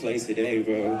come to play today,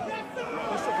 bro.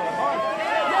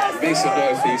 Make some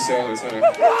noise for yourselves, huh?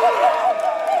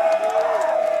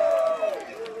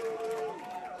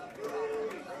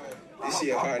 This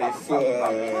shit hard as fuck.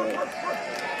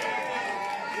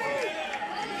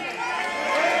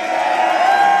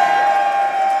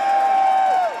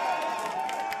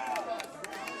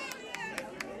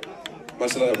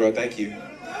 Much love, bro. Thank you.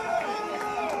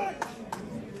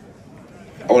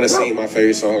 I want to sing my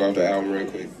favorite song off the album real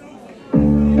quick.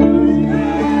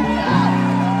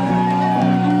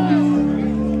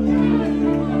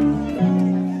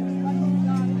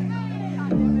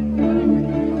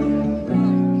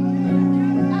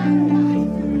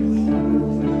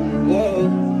 Whoa.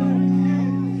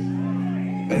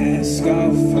 Mask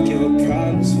off, fuck your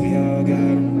problems, we all got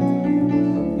them.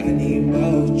 I need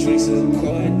more drinks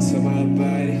according to my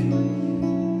body.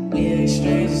 We ain't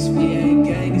strangers, we ain't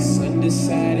gang, it's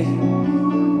undecided.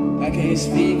 I can't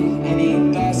speak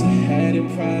any thoughts I had in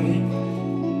private.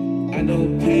 I know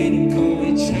pain and come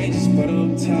with changes, but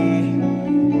I'm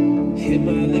tired. Hit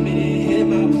my limit and hit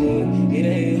my plug. It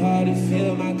ain't hard to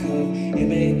fill my cup. It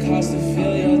may cost to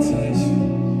feel your touch.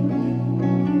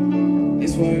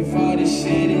 It's worth all the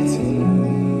shit it took.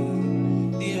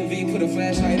 DMV put a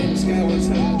flashlight in the sky one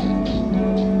time.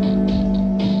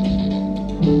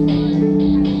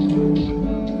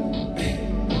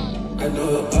 I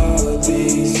know all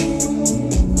these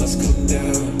must come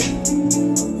down.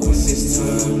 What's this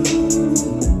time?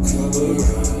 Come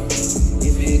around.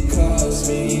 If it calls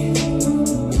me,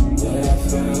 what I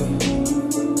found,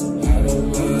 I don't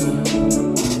mind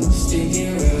sticking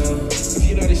around. If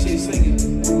you know this shit, sing it.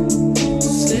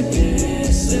 Slipping,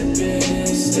 slipping,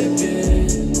 slipping, slipping,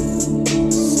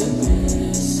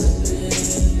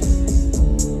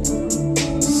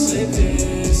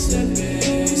 slipping,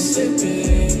 slipping,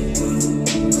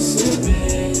 slipping,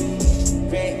 slipping.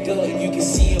 Racked up, you can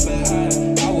see in my eye.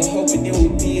 I was hoping it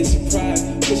would be a surprise.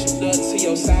 Pushing up to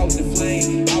your side with the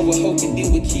flame. I was hoping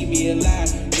it would keep me alive.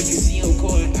 You can see I'm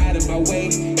going out of my way.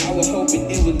 I was hoping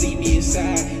it would leave me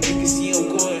inside. You can see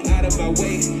I'm going out of my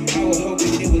way. I was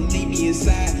hoping it would leave me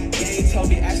inside. Gang told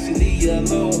me I should leave you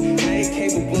alone. I ain't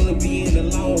capable of being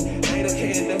alone. I ain't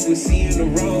okay enough with seeing the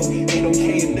wrong. Ain't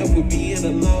okay enough with being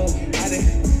alone. I done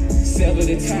severed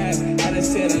the ties. I done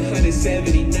said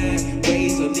 179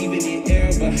 ways of leaving the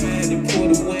air behind and pull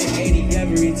the 180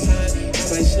 every time. I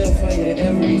might shut for you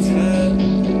every time.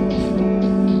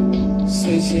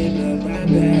 Switching up my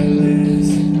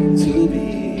balance to be.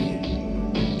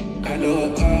 I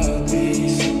know all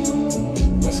these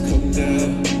must come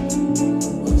down.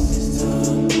 What's this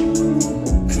time?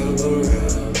 Come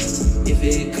around. If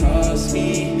it costs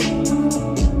me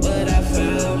what I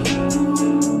found,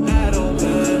 I don't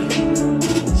mind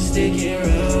sticking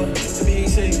around. I mean,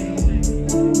 sing.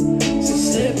 So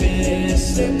slipping,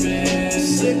 slipping,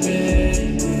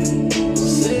 slipping,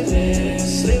 slipping,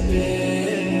 slipping.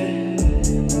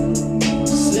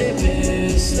 Slipping,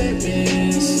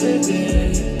 slipping,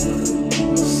 slipping,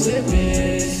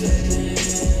 slipping,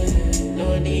 slipping. No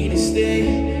need to stay,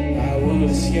 I wanna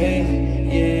escape,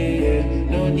 yeah.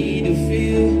 No need to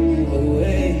feel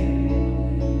away.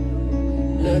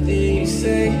 Nothing you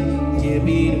say, give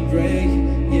me the break,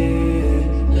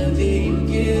 yeah. Nothing you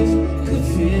give could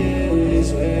feel this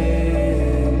way.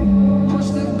 Push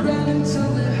the ground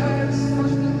until it hurts,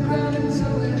 push the ground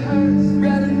until it hurts.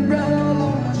 Red and brown all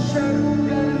on my shirt,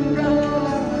 red and brown all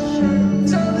on my shirt.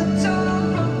 Tell the time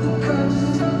from the curse,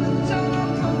 tell the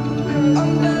time from the curse.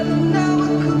 I'm better now, it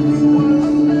could be worse.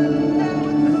 I'm better now,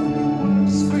 it could be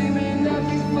worse. Screaming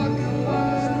every fucking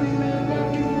word, screaming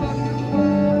every fucking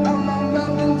word. I'm on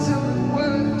nothing till it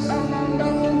works, I'm on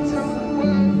nothing till it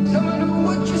works. No matter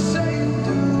what you say or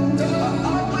do, I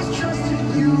always trusted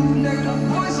you. Negative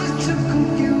voices to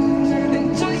confuse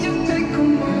until you make a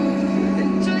move,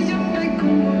 until you make a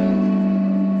move.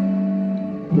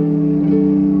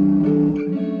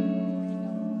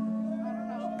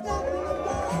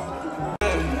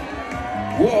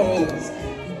 Whoa,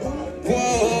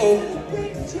 whoa,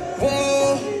 whoa, whoa,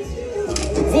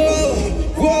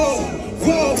 whoa,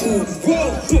 whoa,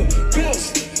 whoa, bounce,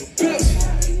 bounce,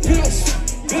 bounce,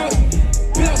 bounce,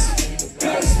 bounce,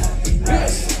 bounce, bounce,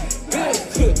 bounce,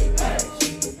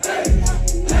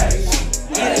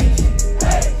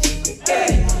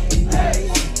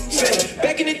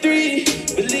 back in the three,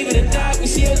 believe it or not, we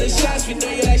see all the shots, we know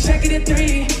you like Shaq in the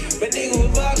three. But nigga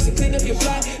with box to clean up your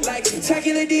block like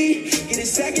spectacular D. Get it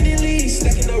sacking and lead,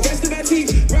 stacking the rest of my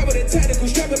teeth. Ride with a tactical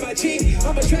strap in my cheek.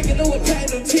 I'm a Dracula with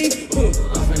platinum teeth.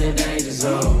 I'm in the danger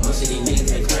zone. Most of these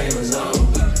niggas take cravings on.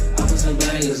 I put some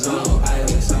bangers on. I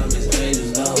always saw Miss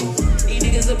Angels though. These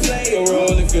niggas will play a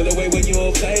role and feel away when you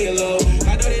don't play alone.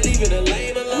 I know they leaving the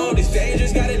lame alone. This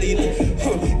dangerous, gotta leave it.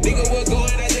 Nigga, we're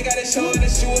going, I just gotta show in the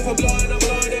shoe. If I'm blowing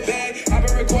it back. I've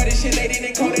been recording shit, they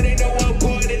didn't call it, they know where I'm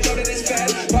going, they know that it's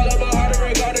fast. Follow my heart and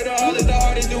regard it, the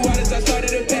hardest, new artists, I started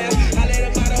the path. I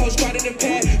let them out, the whole squad in the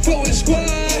pad. Forward squad,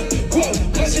 whoa,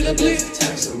 clutching the blitz.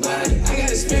 Tap somebody, I got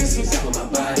expensive on my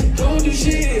body. Don't do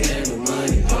shit, And the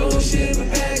money, I don't shit, but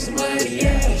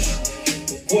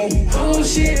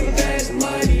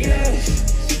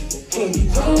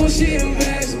Oh shit, I'm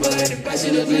back somebody. I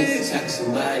should have been talking to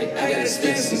somebody. I got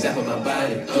expenses out of my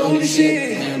body. Oh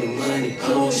shit, handle money.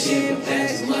 Oh shit, I'm back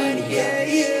some money. yeah,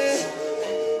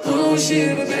 yeah. Oh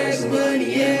shit, I'm back some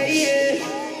money. Yeah, yeah.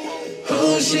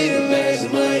 Oh shit, I'm back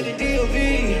some money. DLV.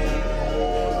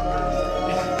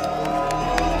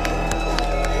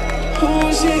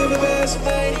 Oh shit, I'm back some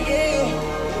money. Yeah.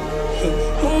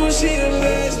 Oh shit, I'm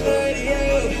back some money.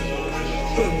 Yeah.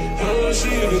 Oh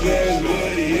shit, I'm back some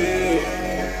money. Yeah.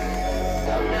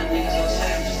 All my niggas on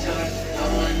Sagittarius.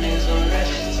 All my niggas on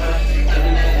Registrars.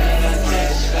 Every night I got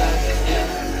satisfied.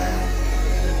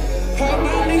 All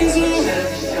my niggas on.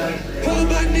 All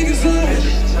my niggas on.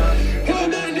 All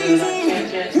my niggas on.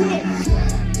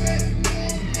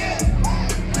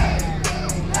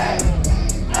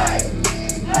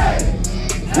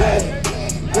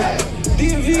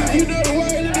 DMV, if you know the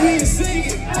word, let me hear you sing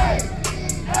it.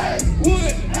 1,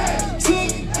 2,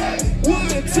 1,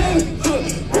 2.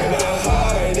 Break my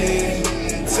heart in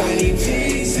tiny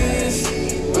pieces,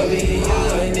 but be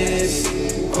honest,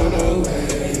 on the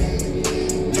way.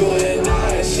 Doing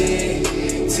our shit,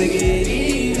 take it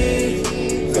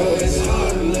even, though it's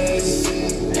heartless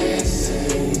and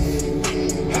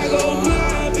safe. I go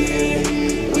mobbing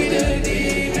with the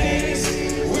demons,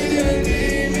 with the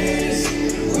demons,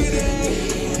 with the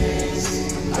demons.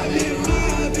 I've been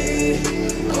mobbing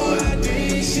on my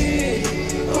dream shit,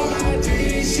 on my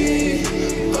dream shit,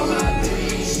 on my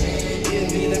dream shit. Yeah,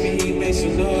 B, let me hear you make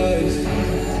some noise.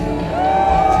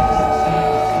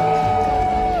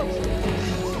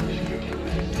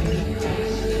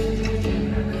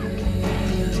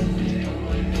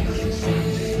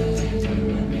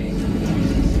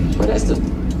 But that's the.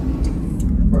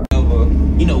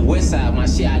 You know, Westside, my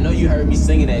shit. I know you heard me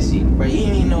singing that shit, bro. You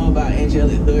didn't even know about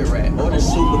Angelic, Hoodrat, or the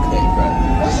Supercut, bro.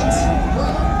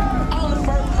 What? I'm the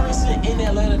first person in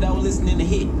Atlanta that was listening to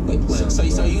hit.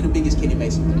 So you the biggest Kenny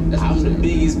Mason? I'm the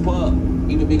biggest pup.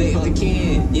 You the biggest pup? The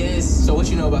Ken. Yes. So what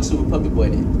you know about Super Puppy Boy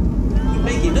then? You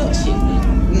making up shit,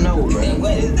 man. No, bro.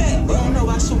 What is that? Bro, you don't know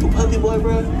about Super Puppy Boy,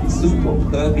 bro? Super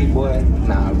Puppy Boy?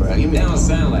 Nah, bro. Give me that. Don't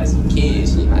sound like some kid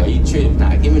shit. Nah, you tripping.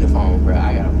 Nah, give me the phone, bro.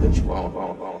 I gotta put you on.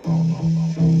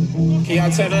 Can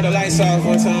y'all turn all the lights off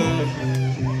one time?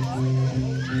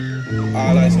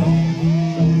 All lights off.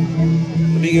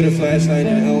 Let me get a flashlight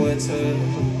in the one time.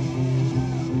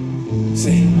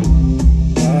 Say,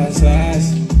 lost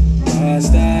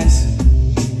eyes,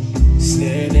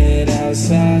 staring at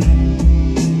outside.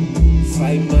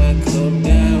 Fight my come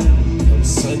down, come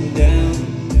sundown.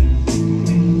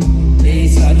 They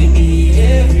talk to me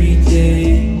every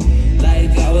day,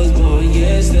 like I was born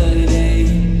yesterday.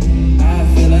 I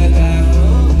feel like I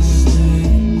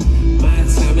understand. My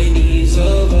time ain't ease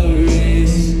over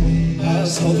race. I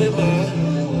was hoping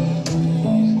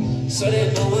so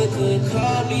that no one could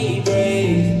call me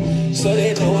brave, so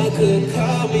that no one could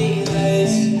call me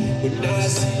less. When I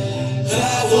said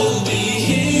I won't be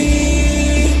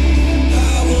here,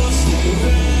 I won't stick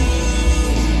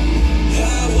around, I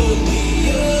won't be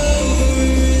over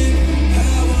it, I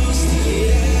won't stay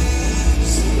out.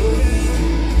 Sit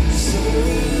around, sit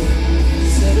around,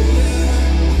 sit around,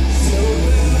 sit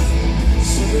around,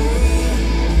 sit around,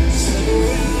 sit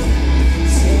around,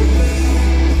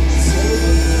 sit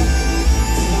around.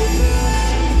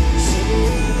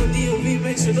 DMV,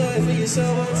 make some noise for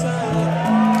yourself one time.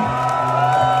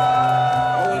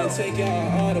 I wanna take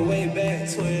y'all all the way back,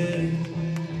 twin.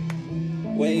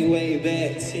 Way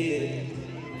back, 10.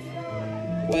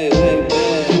 Way back.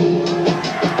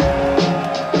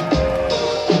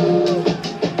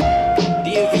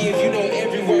 DMV, if you know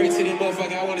every word to this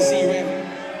motherfucker, I wanna see you rapping.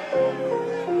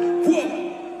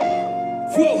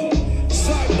 Whoa.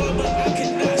 Sorry, mama, I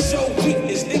cannot show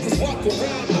weakness. Niggas walk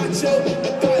around macho.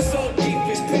 My thoughts so deep,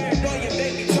 it's paranoia,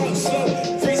 make me talk slow.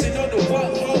 Freezing on the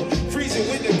walk home, freezing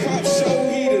when the cops show.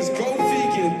 Heaters, go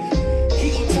figure. He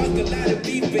gon' talk a lot of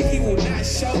beef, but he will not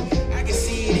show. I can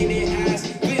see it in their eyes.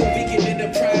 Feel weakened in the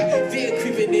pride, fear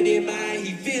creeping in their mind.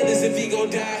 He feel as if he gon'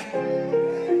 die.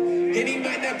 And he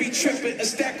might not be tripping. A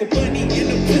stack of money in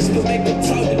a pistol make him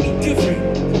totally different.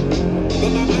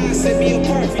 But my mind set me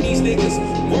apart from these niggas.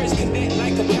 Words connect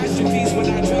like apostrophes when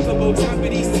I drop them on top of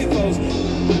these tippos.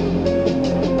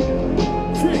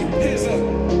 Free, hands up.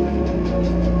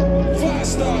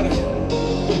 Firestarter.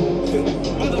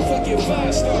 Motherfucking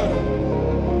Firestarter.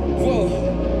 Whoa.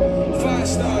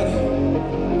 Firestarter.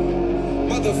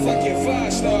 Motherfucking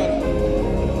Firestarter.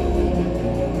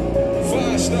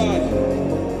 Firestarter.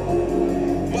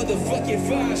 Motherfucking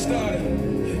Firestarter.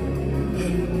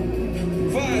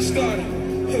 Firestarter.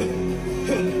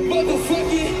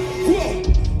 Motherfucking, whoa,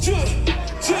 jump,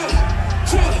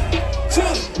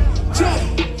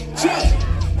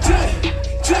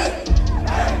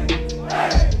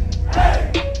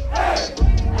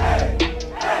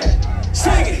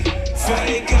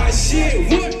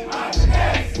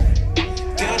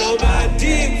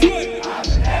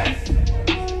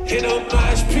 In a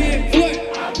mosh pit, what?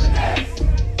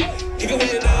 Even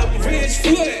when I'm rich,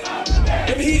 what?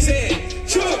 Let me hear you say,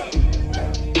 chug,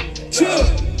 chug,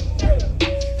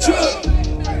 chug,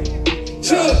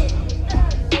 chug,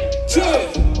 chug,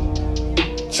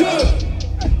 chug,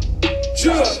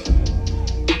 chug.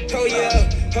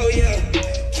 Oh yeah,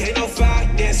 can't no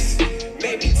finesse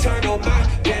make me turn on my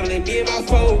family, me and my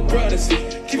 4 brothers.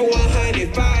 Keep it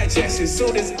 105 just as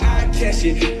soon as I catch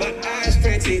it. My eyes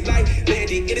frantic like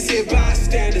landing, innocent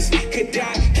bystanders could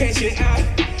die catching out.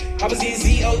 I was in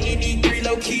ZONE3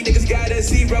 low-key, niggas got a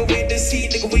 0 in the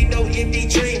seat. Nigga, we know empty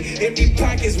dream, empty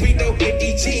pockets, we know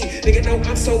empty jean. Nigga, know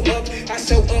I'm so up, I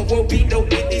show up, won't be no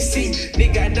empty seat.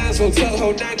 Nigga got 9, so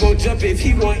Toho 9 gon' jump if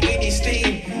he want any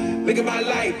steam. Look at my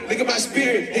light, look at my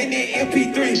spirit, in the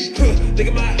MP3. Look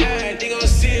at my eye, nigga, I'm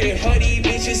serious, honey,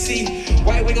 bitches see.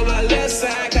 White wing on my left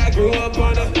side, I grew up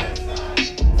on the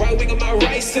right wing on my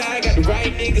right side. Got the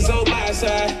right niggas on my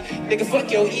side. Nigga,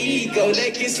 fuck your ego,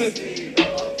 let's get some.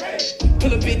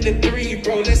 Pull up in the 3,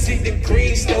 bro, let's hit the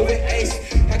green, still with ace.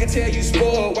 I can tell you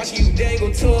spoiled, watching you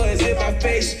dangle toys in my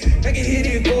face. I can hear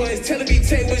these boys telling me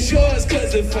take what's yours,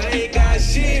 cause if I ain't got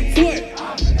shit, what?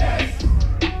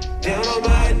 Down on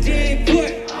my dick,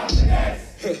 what?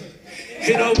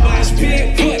 Hit on my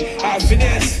spit, what? I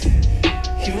finesse.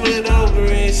 Even when I'm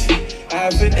rich,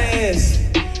 I finesse.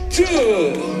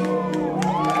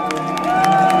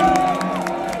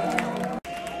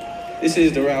 This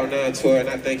is the Route 9 tour, and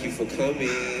I thank you for coming.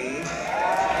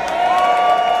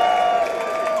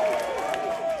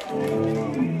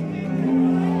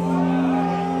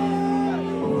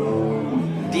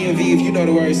 DMV, if you know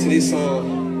the words to this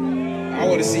song, I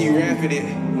want to see you rapping it.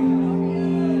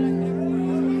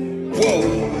 Whoa,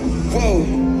 whoa,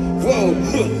 whoa.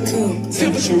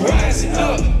 Temperature rising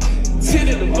up, 10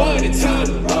 in the morning, time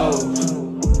to roll.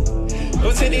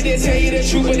 I'm telling to tell you the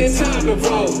truth, but it's time to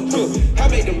roll. I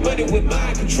make the money with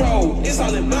mind control. It's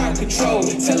all in my control.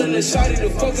 Telling the shawty to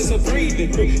focus on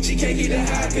breathing. She can't get the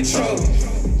high control.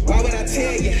 Why would I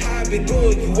tell you how I've been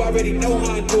doing? You already know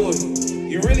how I'm doing.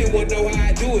 You really wanna know how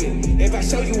I do it. If I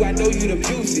show you, I know you'd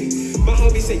abuse it. My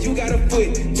homie said you got a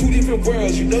foot, 2 different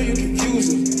worlds, you know you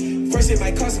confuse them. First it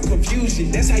might cause some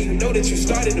confusion. That's how you know that you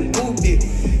started to move it.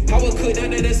 I would cook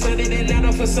under the sun in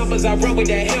Atlanta for summers. I run with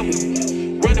that hammer.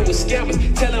 Running with scammers,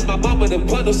 telling my mama the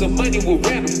bundles of money will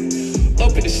random.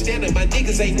 Up in the standard, my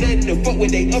niggas ain't nothing to fuck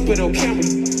with, they up it on camera.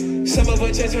 Some of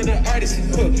us just turned to artists,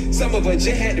 some of us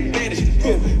just had to manage.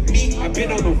 Me, I've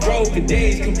been on the road for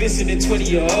days, convincing the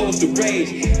 20-year-olds to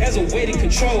rage. As a way to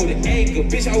control the anger,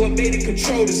 bitch, I was made to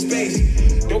control the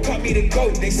space. Don't call me the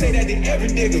GOAT, they say that to every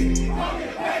nigga.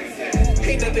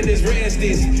 Ain't nothing as rare as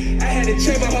this. I had to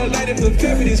train my whole life to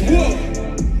prepare for this war.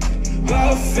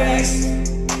 All facts.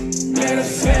 Matter of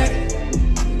fact,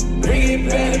 bring it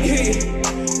back here.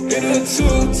 In a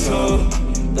 2-tone,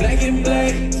 black and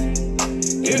black.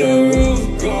 In the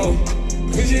roof, go.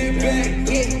 Push it back,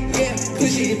 yeah,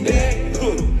 push it back.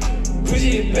 Push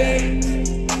it back.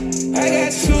 I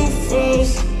got 2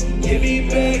 phones, give me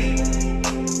back.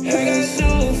 I got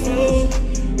 2 phones,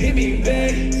 give me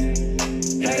back.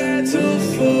 I got 2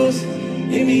 phones,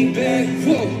 give me back.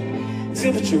 Whoa,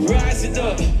 temperature rising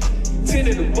up. 10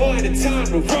 in the morning, time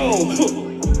to roll.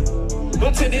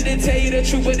 I'm tending to tell you the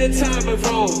truth, but the time is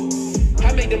wrong.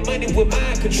 I make the money with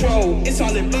mind control. It's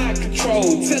all in my control.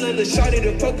 Telling the shawty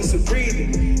to focus on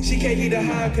breathing. She can't get the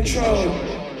high control.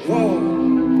 Whoa.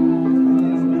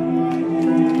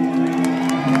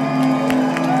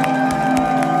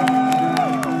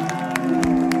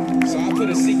 So I put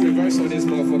a secret verse on this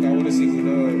motherfucker. I want to see who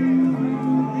knows.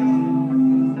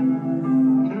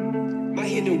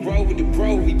 The road with the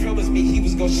bro, he promised me he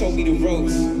was gonna show me the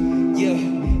ropes. Yeah,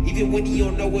 even when he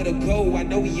don't know where to go, I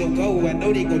know he don't go. I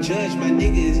know they gon' judge my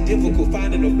nigga. It's difficult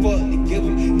finding the fuck to give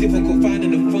him, difficult finding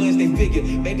the funds they figure.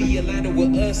 Maybe he aligning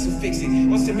with us to fix it.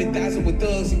 I'm sympathizing with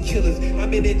thugs and killers.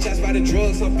 I'm energized by the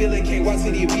drugs I'm feeling. Can't walk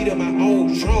to the beat of my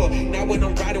own drum. Now when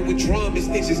I'm riding with drum and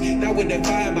stitches, now when that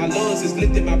fire in my lungs is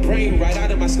lifting my brain right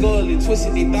out of my skull and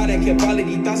twisting. They thought I kept all of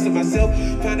these thoughts to myself.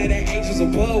 Found out that angels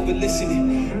above were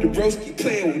listening. The broski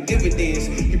playing with dividends.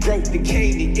 You broke the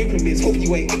cane in increments. Hope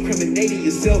you ain't incriminating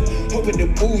yourself. Hoping the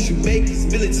moves you make is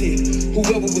militant.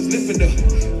 Whoever was lifting the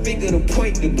finger to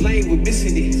point the blame was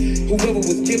missing it. Whoever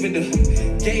was giving the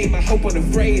game, I hope I'm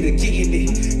afraid of getting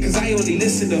it. Cause I only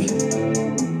listen to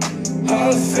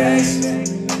all the facts.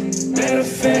 Matter of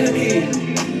fact, I'm here.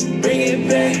 Bring it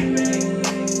back.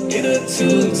 In a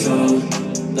 2-tone,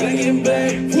 black and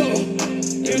black. Whoa.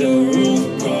 In the roof,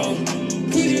 go.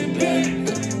 Put it back.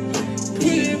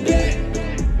 Put it back,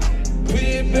 put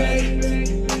it back.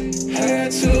 I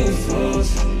got 2 phones,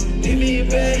 give me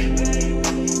back.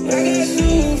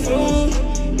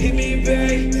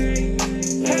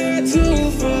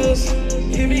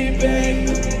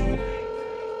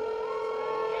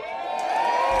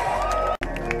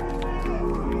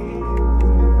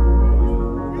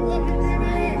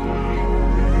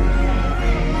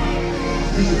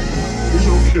 It's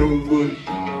okay, buddy.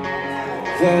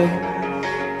 Well,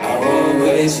 I won't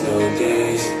waste no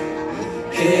days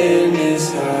in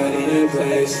this hiding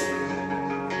place.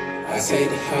 I take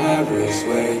the high risk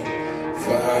way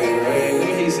for how you rain.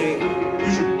 What he say?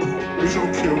 It's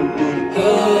okay, buddy.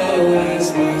 Oh,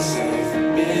 ask myself a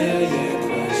million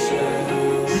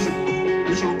questions.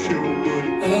 It's okay,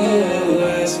 buddy. Oh,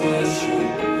 ask what you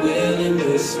willing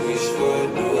to switch for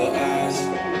no eyes.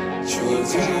 True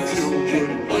ties,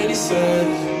 money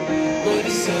signs, yeah,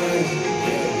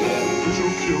 yeah. It's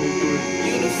okay, buddy.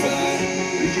 Unified,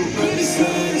 money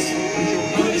signs.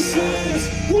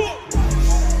 Whoa,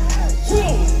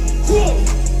 whoa, whoa,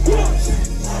 whoa,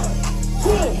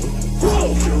 whoa,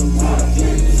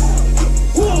 whoa,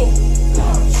 whoa.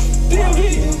 DMV,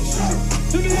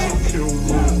 look at that.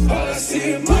 All I see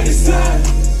is money sign.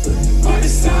 Money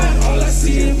sign, all I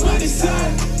see is money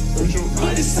sign.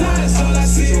 Money signs, all I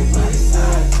see is money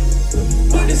sign.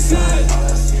 Money sign, all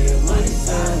I see is money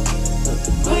sign.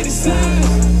 Money sign,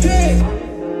 hey.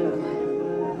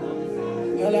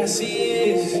 All I see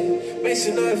is make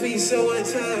some noise for yourself one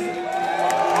time.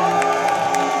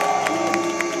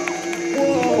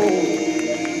 Whoa,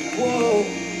 whoa.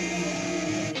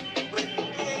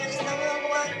 There's no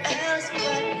one else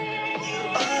but you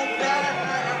are now.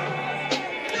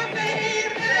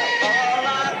 All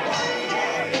I want to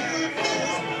do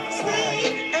is stay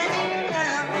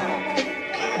around.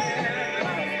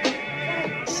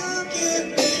 You give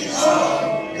me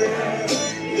hope, girl.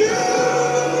 You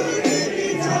give me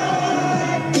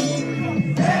time.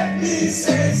 Let me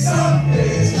say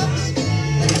something.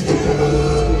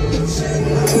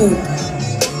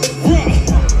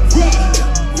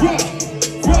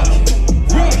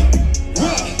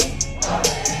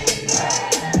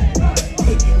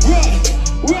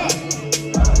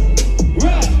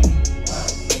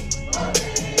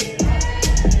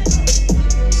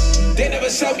 They never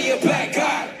showed me a black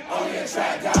card. Only a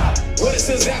track card. What it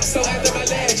says out, so after my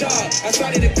last job, I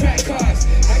started to crack cars.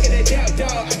 I can adapt,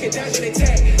 dog. I can dodge and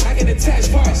attack. I can attach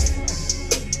parts.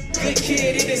 Good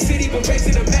kid in the city, but raised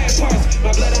in the mad parts.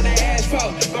 My blood on the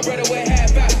asphalt. My brother went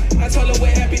half out. I told him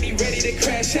what happened, he ready to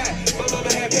crash out. My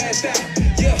mama had passed out.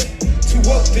 Yeah, too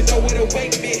woke to know what a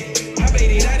wake meant. I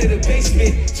made it out of the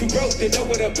basement. Too broke to know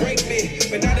what a break meant,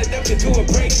 but not enough to do a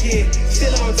break in. Still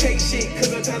I don't take shit,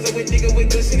 cause sometimes I'm with nigga with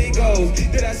glistening gold.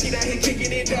 That I seen out here kicking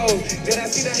in dough. That I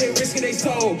seen out here risking they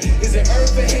soul. Is it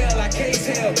earth or hell? I can't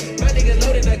tell. My nigga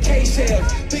loading a K-shell.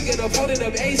 Thinking of holding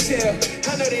up A-shell.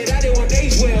 I know that I didn't want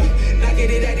age well. Not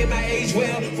getting that in my age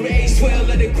well. From age 12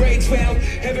 to grade 12.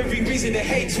 Have every reason to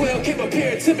hate 12. Came a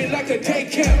parent to me like a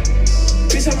daycare.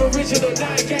 Bitch, I'm original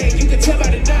 9 gang. You can tell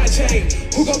by the 9 chain.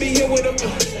 Who gon' be here with them?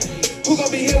 Who gon'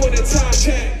 be here when the time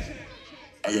change?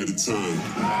 I got the time.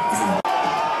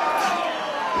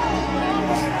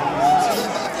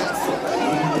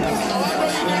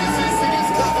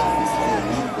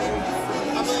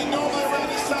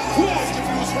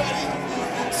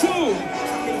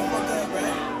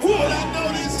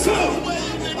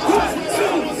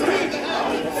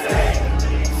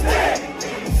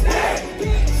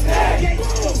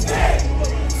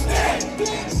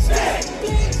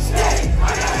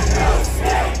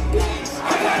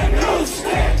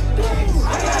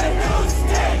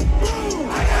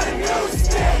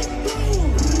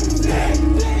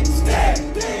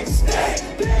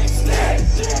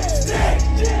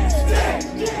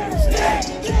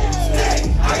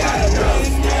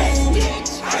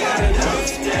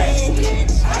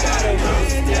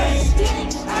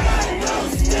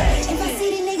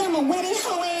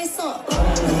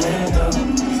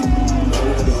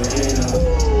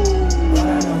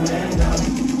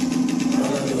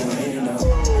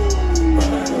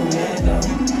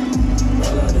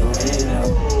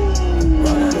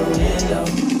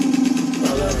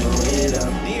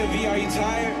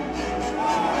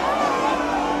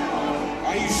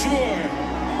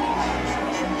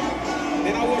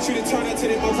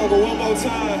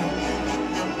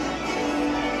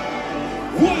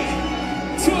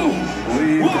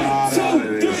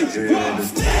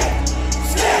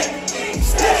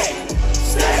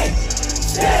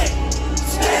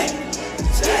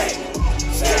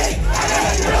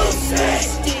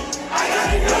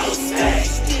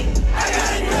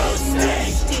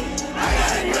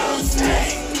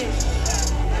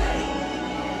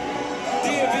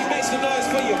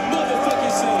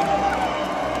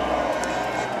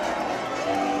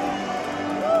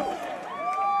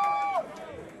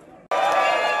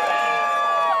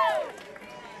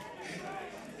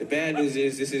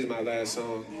 This is my last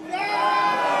song.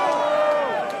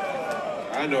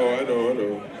 I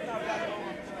know.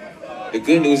 The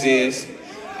good news is,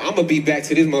 I'm gonna be back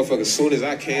to this motherfucker as soon as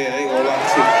I can. I ain't gonna lie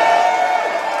to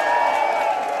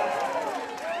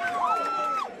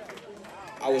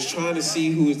you. I was trying to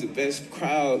see who was the best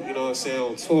crowd, you know what I'm saying,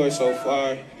 on tour so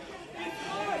far.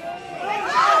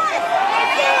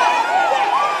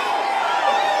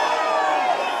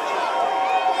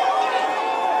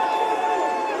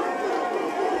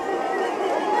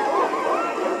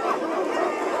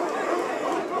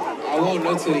 I won't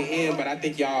know till the end, but I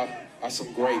think y'all are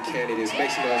some great candidates. Make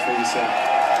some noise for yourself.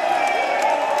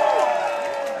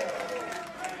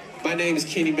 My name is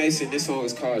Kenny Mason. This song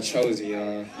is called Chosen,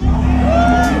 y'all.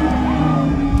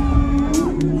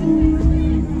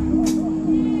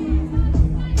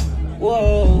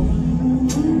 Whoa,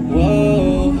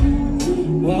 whoa,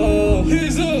 whoa.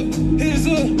 Hands up, hands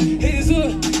up, hands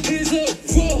up, hands up.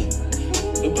 Whoa,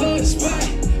 the blood is spot,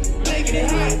 making it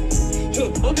hot.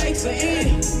 I'm making some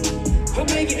in, I'm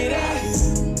making it out.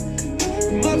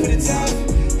 I'm up at the top,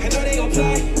 I know they gon'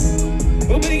 fly.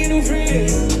 I'm making new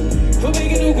friends, I'm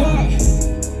making new guap.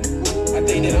 I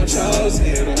think that I'm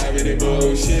chosen, I'm having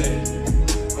emotion.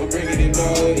 I'm bringing it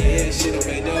more, yeah, shit don't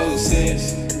make no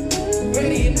sense.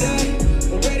 Ready or not,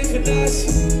 I'm ready for nuts.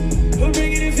 I'm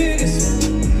bringing in figures,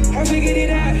 I figured it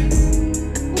out.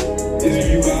 This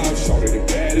is you vibe, shorty the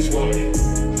baddest one.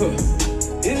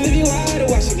 This is you wild,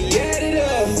 watching me add it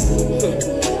up.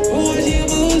 Watching your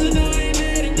moves and I ain't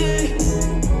mad at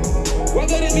that.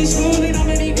 Walk out and be smooth and I'm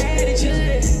gonna be bad at you.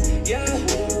 Yeah,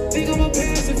 think I'm a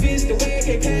pacifist, the way I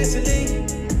can't pass it.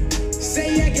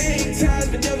 Say I gang ties,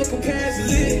 but never compares to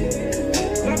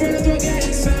live. My brother throw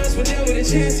gang signs whenever the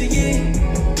chance to get.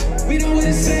 We don't with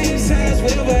the same size,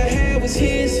 whatever I had was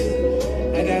his.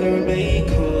 I gotta remain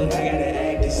calm, I gotta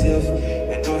act as if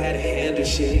I know how to handle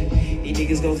shit. These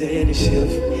niggas gon' vanish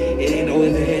shift, it ain't no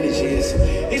advantages.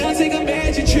 It don't take a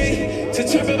magic trick to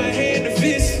turn my hand to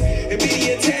fist and be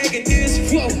the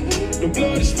antagonist. Whoa, the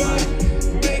blood is fine,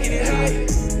 making it hot.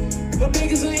 I'm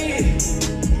making some in,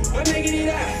 I'm making it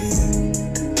out.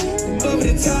 I'm up at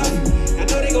the top, I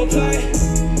know they gon' fly.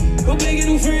 I'm making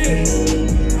new friends,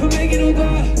 I'm making new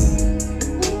God.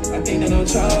 I think that I'm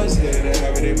chosen, I'm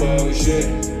having emotion.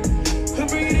 I'm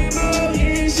bringing it more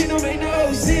in, shit don't make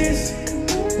no sense.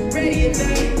 Ready or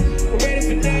not, I'm ready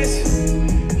for nice.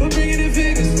 I'm bringing in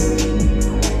figures.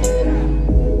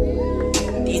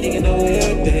 These niggas know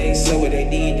everything, so what they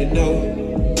need to know.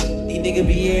 These niggas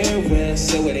be everywhere,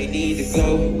 so where they need to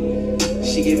go.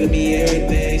 She giving me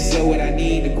everything, so what I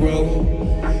need to grow.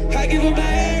 I give her my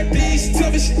everything, she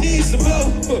tell me she needs some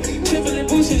more. Timberland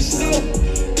boots in the snow,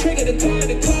 crank the car in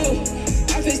the cold.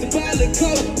 I face the bottle of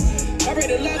coke, I break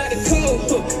the line out of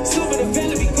cold. Some of the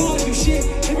family be going through shit,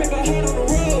 they break my heart on the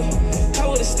road. I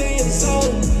wanna stay in the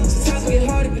zone, sometimes we get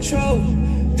hard to control.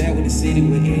 Back when the city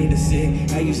was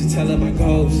innocent, I used to tell her my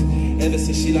goals. Ever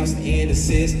since she lost the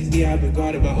innocence, yeah, I've been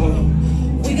guarding my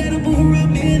own. We gotta move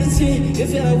around militant, it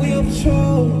feel like we on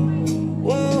patrol.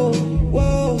 Whoa,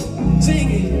 whoa, sing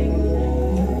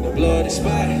it. The blood is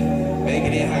spot,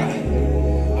 making it hot.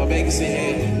 I'm making some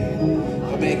head,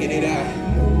 I'm making it out.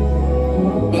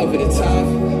 I'm up at the top,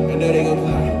 I know they gon'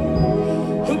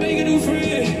 fly. I'm making new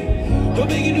friends, I'm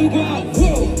making new guap.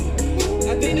 Whoa,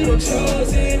 I think that I'm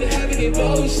chosen, having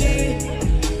emotion.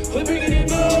 I'm bringing it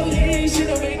more in, shit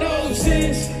don't make no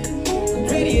sense.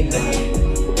 Ready or not,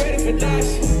 I'm ready for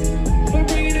nice. I'm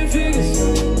bringing in figures,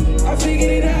 I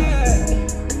figured it out.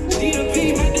 DRP,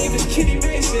 my name is Kenny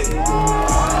Mason.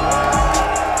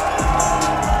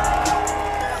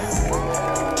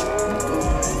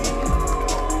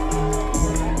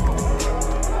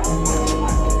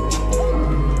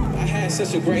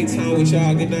 Such a great time with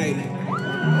y'all. Good night.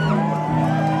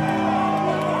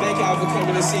 Thank y'all for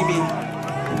coming to see me.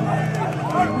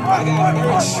 I got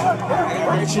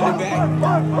merch in the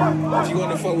back. If you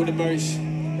want to fuck with the merch,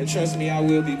 and trust me, I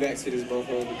will be back to this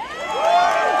motherfucker.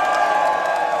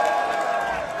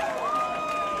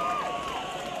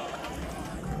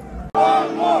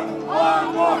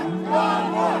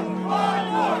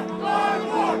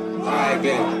 Alright,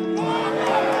 man.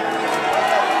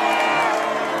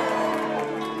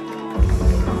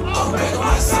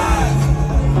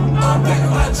 I'm back on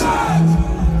my drive.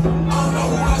 I don't know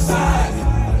who outside,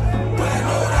 but I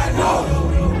know what I know.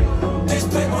 This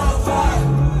paper on fire,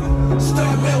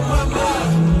 start melting my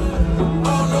mind. I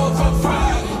don't know if I'm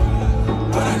fried,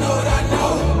 but I know what I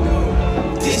know.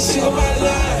 This shit on my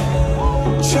line,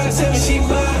 try to tell me she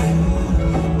mine.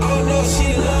 I don't know if she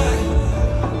lying,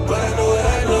 but I know what I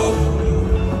know.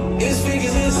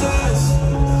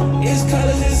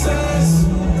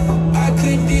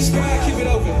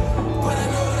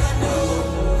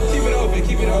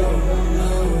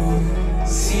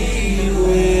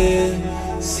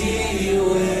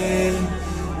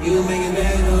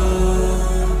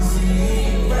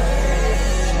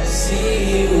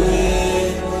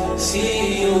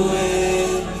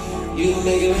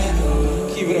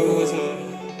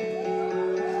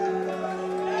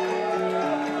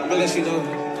 I'll let you know.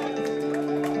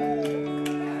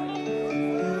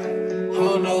 I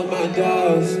don't know my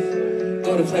dogs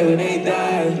go to play when they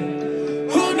die.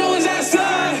 Who knows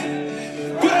outside?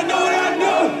 But I know what I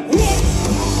know.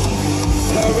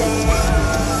 Alright.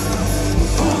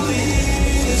 Only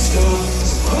the strong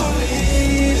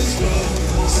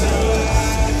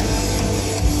survive.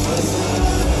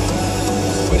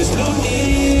 But there's no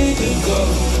need to go,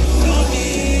 no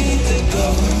need to go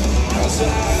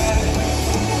outside.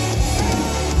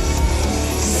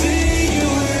 See you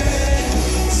in,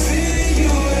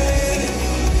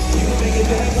 you make it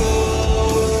back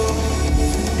home.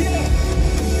 Yeah.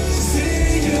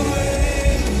 See you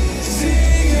in,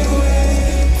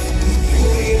 you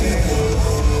make it back home.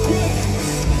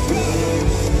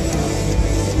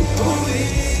 Only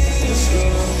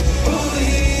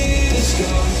the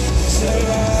strong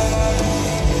survive.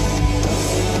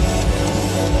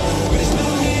 There's no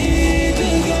need to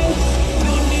go,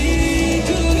 no need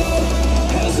to go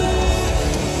outside.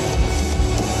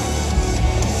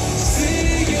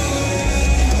 See you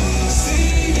in,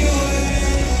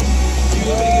 you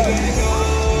make it back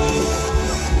home.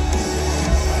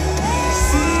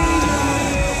 See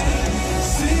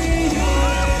you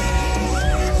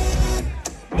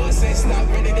in. Must ain't stop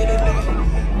running in and out.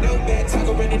 No bad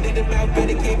talker running in the mouth,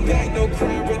 better get back. No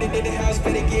crime running in the house,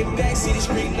 better get back. See the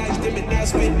street lights dimming now,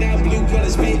 spitting out blue color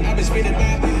spit. I've been spitting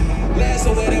out last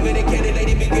or whatever the candy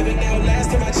lady been giving out.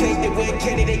 Last time I checked, it wasn't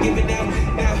candy they giving out.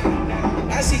 Now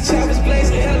I see choppers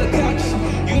blazing helicopters.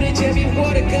 You the champion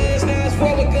water guns, now it's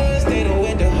war with guns. They don't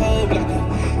win the whole block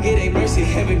up. It ain't mercy,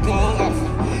 heaven gone off.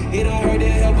 It don't hurt to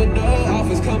help, but no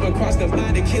offers come across the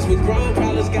mind of kids with grown.